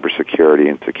to cybersecurity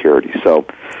and security. So,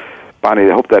 Bonnie,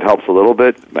 I hope that helps a little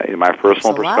bit in my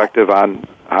personal perspective on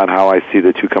how I see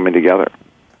the two coming together.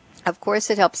 Of course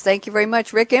it helps. Thank you very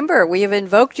much. Rick Imber, we have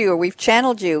invoked you, or we've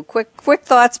channeled you. Quick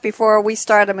thoughts before we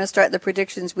start. I'm going to start the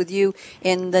predictions with you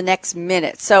in the next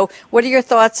minute. So what are your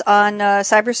thoughts on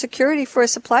cybersecurity for a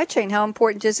supply chain? How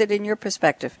important is it in your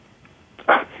perspective?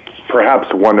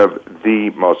 Perhaps one of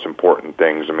the most important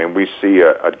things. I mean, we see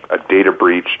a data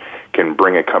breach can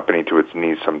bring a company to its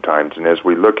knees sometimes. And as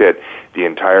we look at the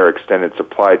entire extended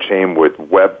supply chain with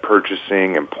web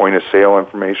purchasing and point-of-sale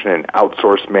information and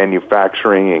outsourced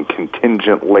manufacturing and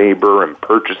contingent labor and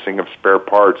purchasing of spare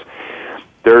parts,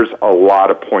 there's a lot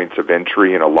of points of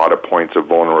entry and a lot of points of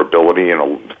vulnerability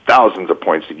and thousands of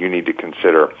points that you need to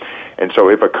consider. And so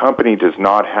if a company does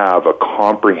not have a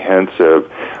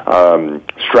comprehensive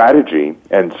strategy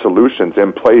and solutions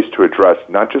in place to address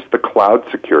not just the cloud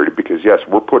security, because, yes,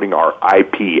 we're putting our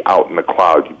IP out in the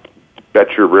cloud. You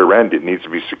bet your rear end it needs to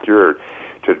be secured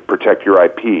to protect your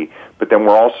IP. But then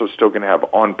we're also still going to have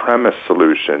on-premise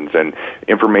solutions and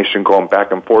information going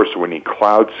back and forth, so we need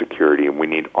cloud security and we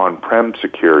need on-prem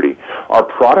security. Our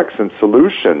products and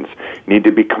solutions need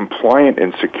to be compliant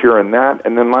and secure in that.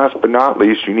 And then last but not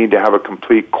least, you need to have a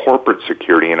complete corporate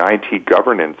security and IT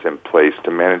governance in place to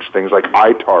manage things like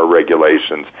ITAR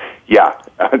regulations. Yeah,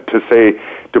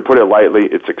 to put it lightly,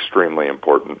 it's extremely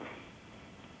important.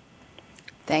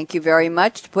 Thank you very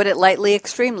much. To put it lightly,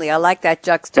 extremely. I like that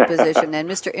juxtaposition. And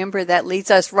Mr. Imber, that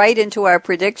leads us right into our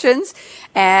predictions.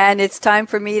 And it's time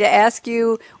for me to ask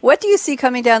you, what do you see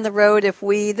coming down the road if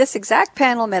this exact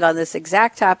panel met on this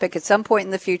exact topic at some point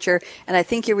in the future? And I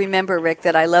think you remember, Rick,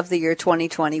 that I love the year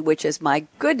 2020, which is, my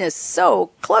goodness, so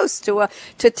close to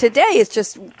today. It's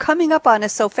just coming up on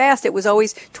us so fast. It was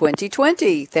always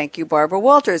 2020. Thank you, Barbara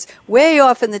Walters. Way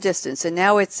off in the distance. And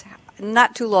now it's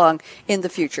not too long in the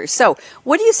future. So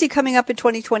what do you see coming up in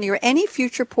 2020, or any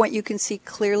future point you can see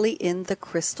clearly in the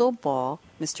crystal ball,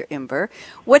 Mr. Imber?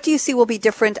 What do you see will be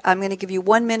different? I'm going to give you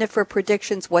 1 minute for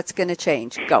predictions. What's going to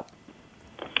change? Go.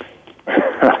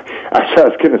 I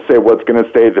was going to say what's going to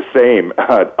stay the same.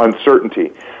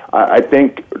 Uncertainty. I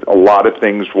think a lot of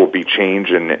things will be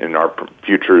changed, and our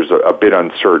future is a bit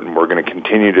uncertain. We're going to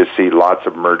continue to see lots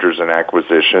of mergers and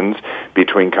acquisitions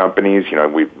between companies.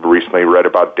 We've recently read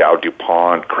about Dow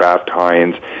DuPont, Kraft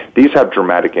Heinz. These have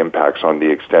dramatic impacts on the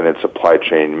extended supply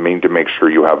chain. You need to make sure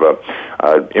you have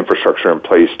a infrastructure in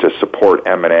place to support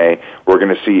M&A. We're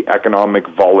going to see economic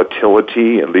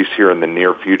volatility, at least here in the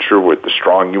near future, with the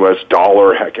strong U.S.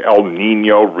 dollar, El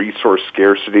Nino, resource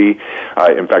scarcity.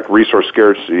 In fact, resource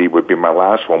scarcity would be my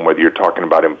last one, whether you're talking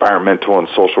about environmental and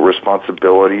social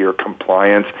responsibility or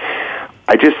compliance.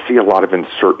 I just see a lot of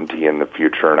uncertainty in the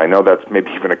future, and I know that's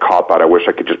maybe even a cop-out. I wish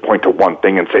I could just point to one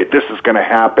thing and say, this is going to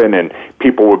happen, and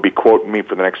people would be quoting me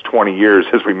for the next 20 years,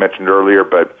 as we mentioned earlier,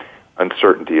 but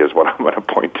uncertainty is what I'm going to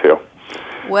point to.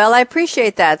 Well, I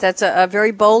appreciate that. That's a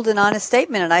very bold and honest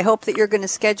statement, and I hope that you're going to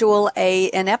schedule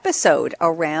an episode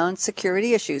around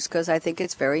security issues, because I think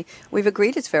we've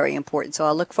agreed it's very important. So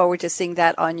I'll look forward to seeing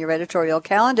that on your editorial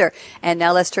calendar. And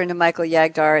now let's turn to Michael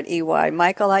Yagdar at EY.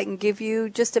 Michael, I can give you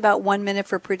just about 1 minute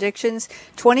for predictions.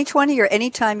 2020 or any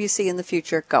time you see in the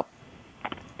future, go.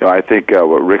 I think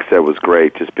what Rick said was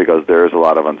great, just because there is a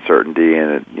lot of uncertainty,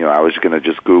 and I was going to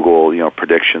just Google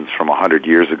predictions from 100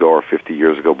 years ago or 50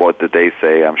 years ago. What did they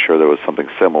say? I'm sure there was something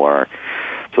similar.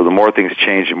 So the more things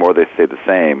change, the more they stay the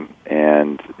same.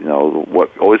 And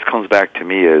what always comes back to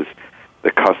me is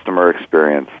the customer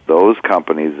experience. Those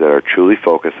companies that are truly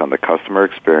focused on the customer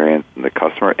experience and the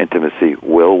customer intimacy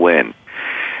will win.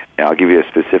 And I'll give you a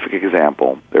specific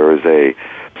example. There is a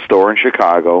store in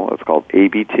Chicago. It's called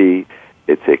ABT.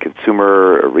 It's a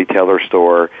consumer retailer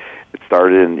store. It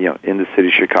started in the city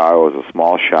of Chicago as a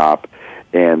small shop,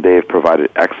 and they have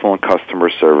provided excellent customer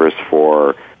service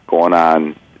for going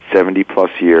on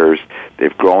 70-plus years.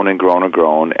 They've grown and grown and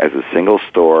grown as a single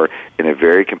store in a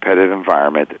very competitive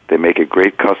environment. They make a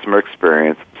great customer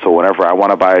experience, so whenever I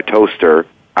want to buy a toaster,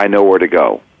 I know where to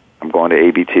go. I'm going to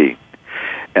ABT.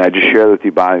 And I just shared with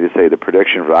you, Bonnie, to say the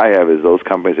prediction that I have is those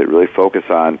companies that really focus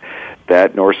on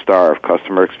that North Star of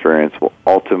customer experience will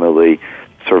ultimately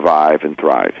survive and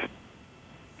thrive.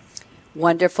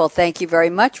 Wonderful. Thank you very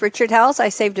much. Richard Howells, I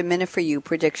saved a minute for you.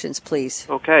 Predictions, please.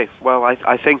 Okay. Well,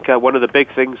 I think one of the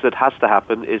big things that has to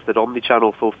happen is that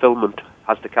omnichannel fulfillment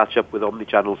has to catch up with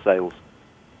omnichannel sales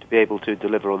to be able to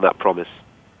deliver on that promise.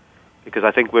 Because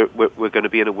I think we're going to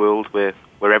be in a world where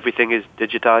everything is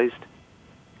digitized.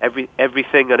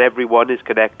 Everything and everyone is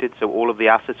connected, so all of the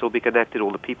assets will be connected,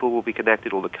 all the people will be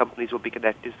connected, all the companies will be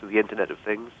connected through the Internet of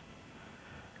Things.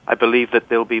 I believe that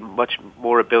there'll be much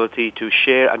more ability to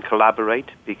share and collaborate,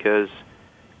 because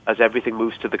as everything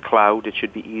moves to the cloud, it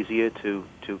should be easier to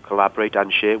collaborate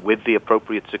and share with the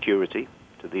appropriate security,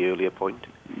 to the earlier point.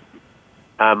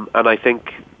 And I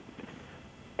think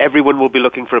everyone will be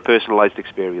looking for a personalized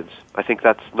experience. I think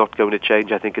that's not going to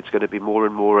change. I think it's going to be more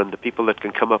and more, and the people that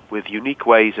can come up with unique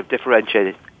ways of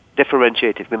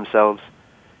differentiating themselves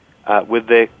with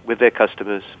their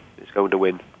customers is going to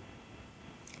win.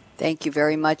 Thank you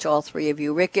very much, all three of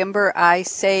you. Rick Imber, I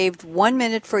saved 1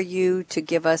 minute for you to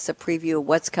give us a preview of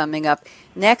what's coming up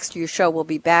next. Your show will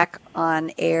be back on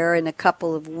air in a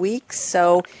couple of weeks.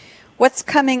 So what's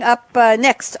coming up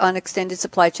next on Extended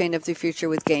Supply Chain of the Future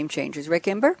with Game Changers? Rick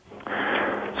Imber?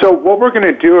 So what we're going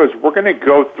to do is we're going to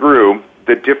go through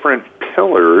the different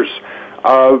pillars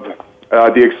of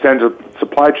the extended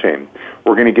supply chain.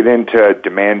 We're going to get into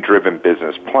demand-driven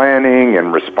business planning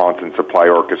and response and supply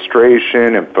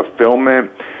orchestration and fulfillment.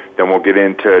 Then we'll get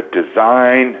into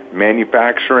design,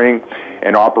 manufacturing,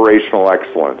 and operational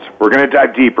excellence. We're going to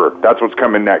dive deeper. That's what's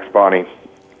coming next, Bonnie.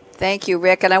 Thank you,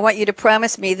 Rick. And I want you to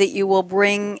promise me that you will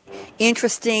bring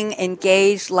interesting,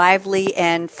 engaged, lively,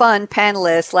 and fun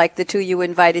panelists like the two you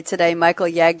invited today, Michael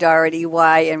Yagdar at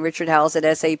EY and Richard Howells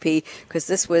at SAP, because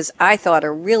this was, I thought, a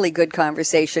really good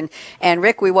conversation. And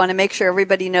Rick, we want to make sure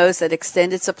everybody knows that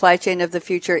Extended Supply Chain of the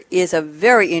Future is a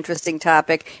very interesting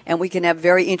topic, and we can have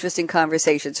very interesting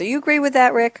conversations. So you agree with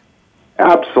that, Rick?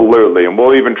 Absolutely. And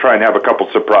we'll even try and have a couple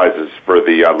surprises for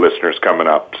the listeners coming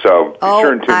up. So be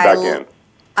sure and tune back in.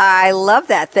 I love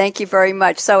that. Thank you very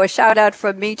much. So a shout out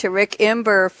from me to Rick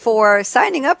Imber for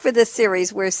signing up for this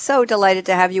series. We're so delighted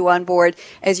to have you on board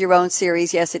as your own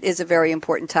series. Yes, it is a very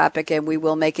important topic, and we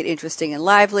will make it interesting and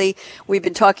lively. We've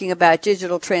been talking about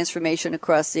digital transformation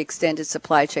across the extended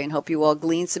supply chain. Hope you all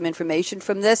gleaned some information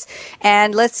from this.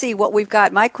 And let's see what we've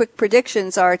got. My quick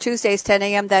predictions are Tuesdays, 10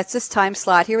 a.m. That's this time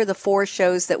slot. Here are the 4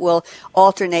 shows that will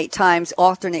alternate times,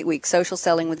 alternate weeks. Social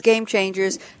Selling with Game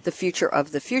Changers, The Future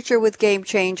of the Future with Game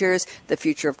Changers, The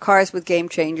Future of Cars with Game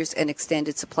Changers, and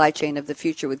Extended Supply Chain of the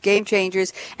Future with Game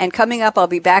Changers. And coming up, I'll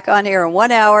be back on air in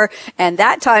 1 hour, and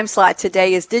that time slot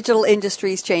today is Digital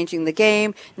Industries Changing the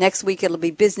Game. Next week, it'll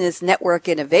be Business Network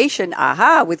Innovation,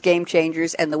 with Game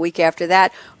Changers, and the week after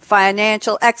that,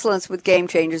 Financial Excellence with Game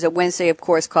Changers. And Wednesday, of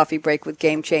course, Coffee Break with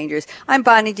Game Changers. I'm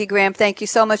Bonnie D. Graham. Thank you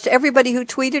so much to everybody who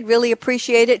tweeted. Really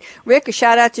appreciate it. Rick, a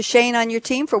shout out to Shane on your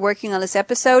team for working on this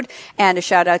episode, and a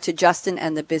shout out to Justin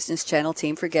and the Business Channel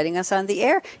team for getting us on the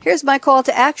air. Here's my call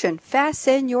to action.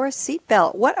 Fasten your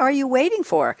seatbelt. What are you waiting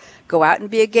for? Go out and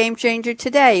be a game changer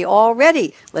today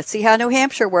already. Let's see how New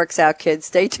Hampshire works out, kids.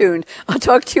 Stay tuned. I'll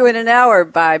talk to you in an hour.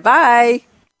 Bye-bye.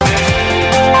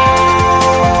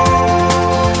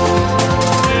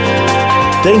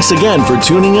 Thanks again for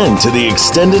tuning in to the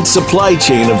Extended Supply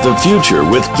Chain of the Future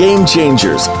with Game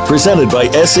Changers, presented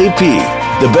by SAP.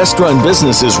 The best-run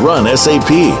businesses run SAP.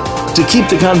 To keep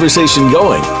the conversation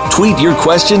going, tweet your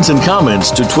questions and comments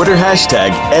to Twitter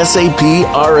hashtag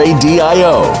 #SAPRADIO.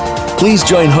 Please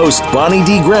join host Bonnie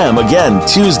D. Graham again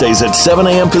Tuesdays at 7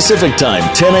 a.m. Pacific Time,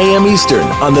 10 a.m. Eastern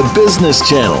on the Business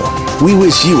Channel. We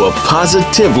wish you a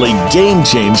positively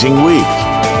game-changing week.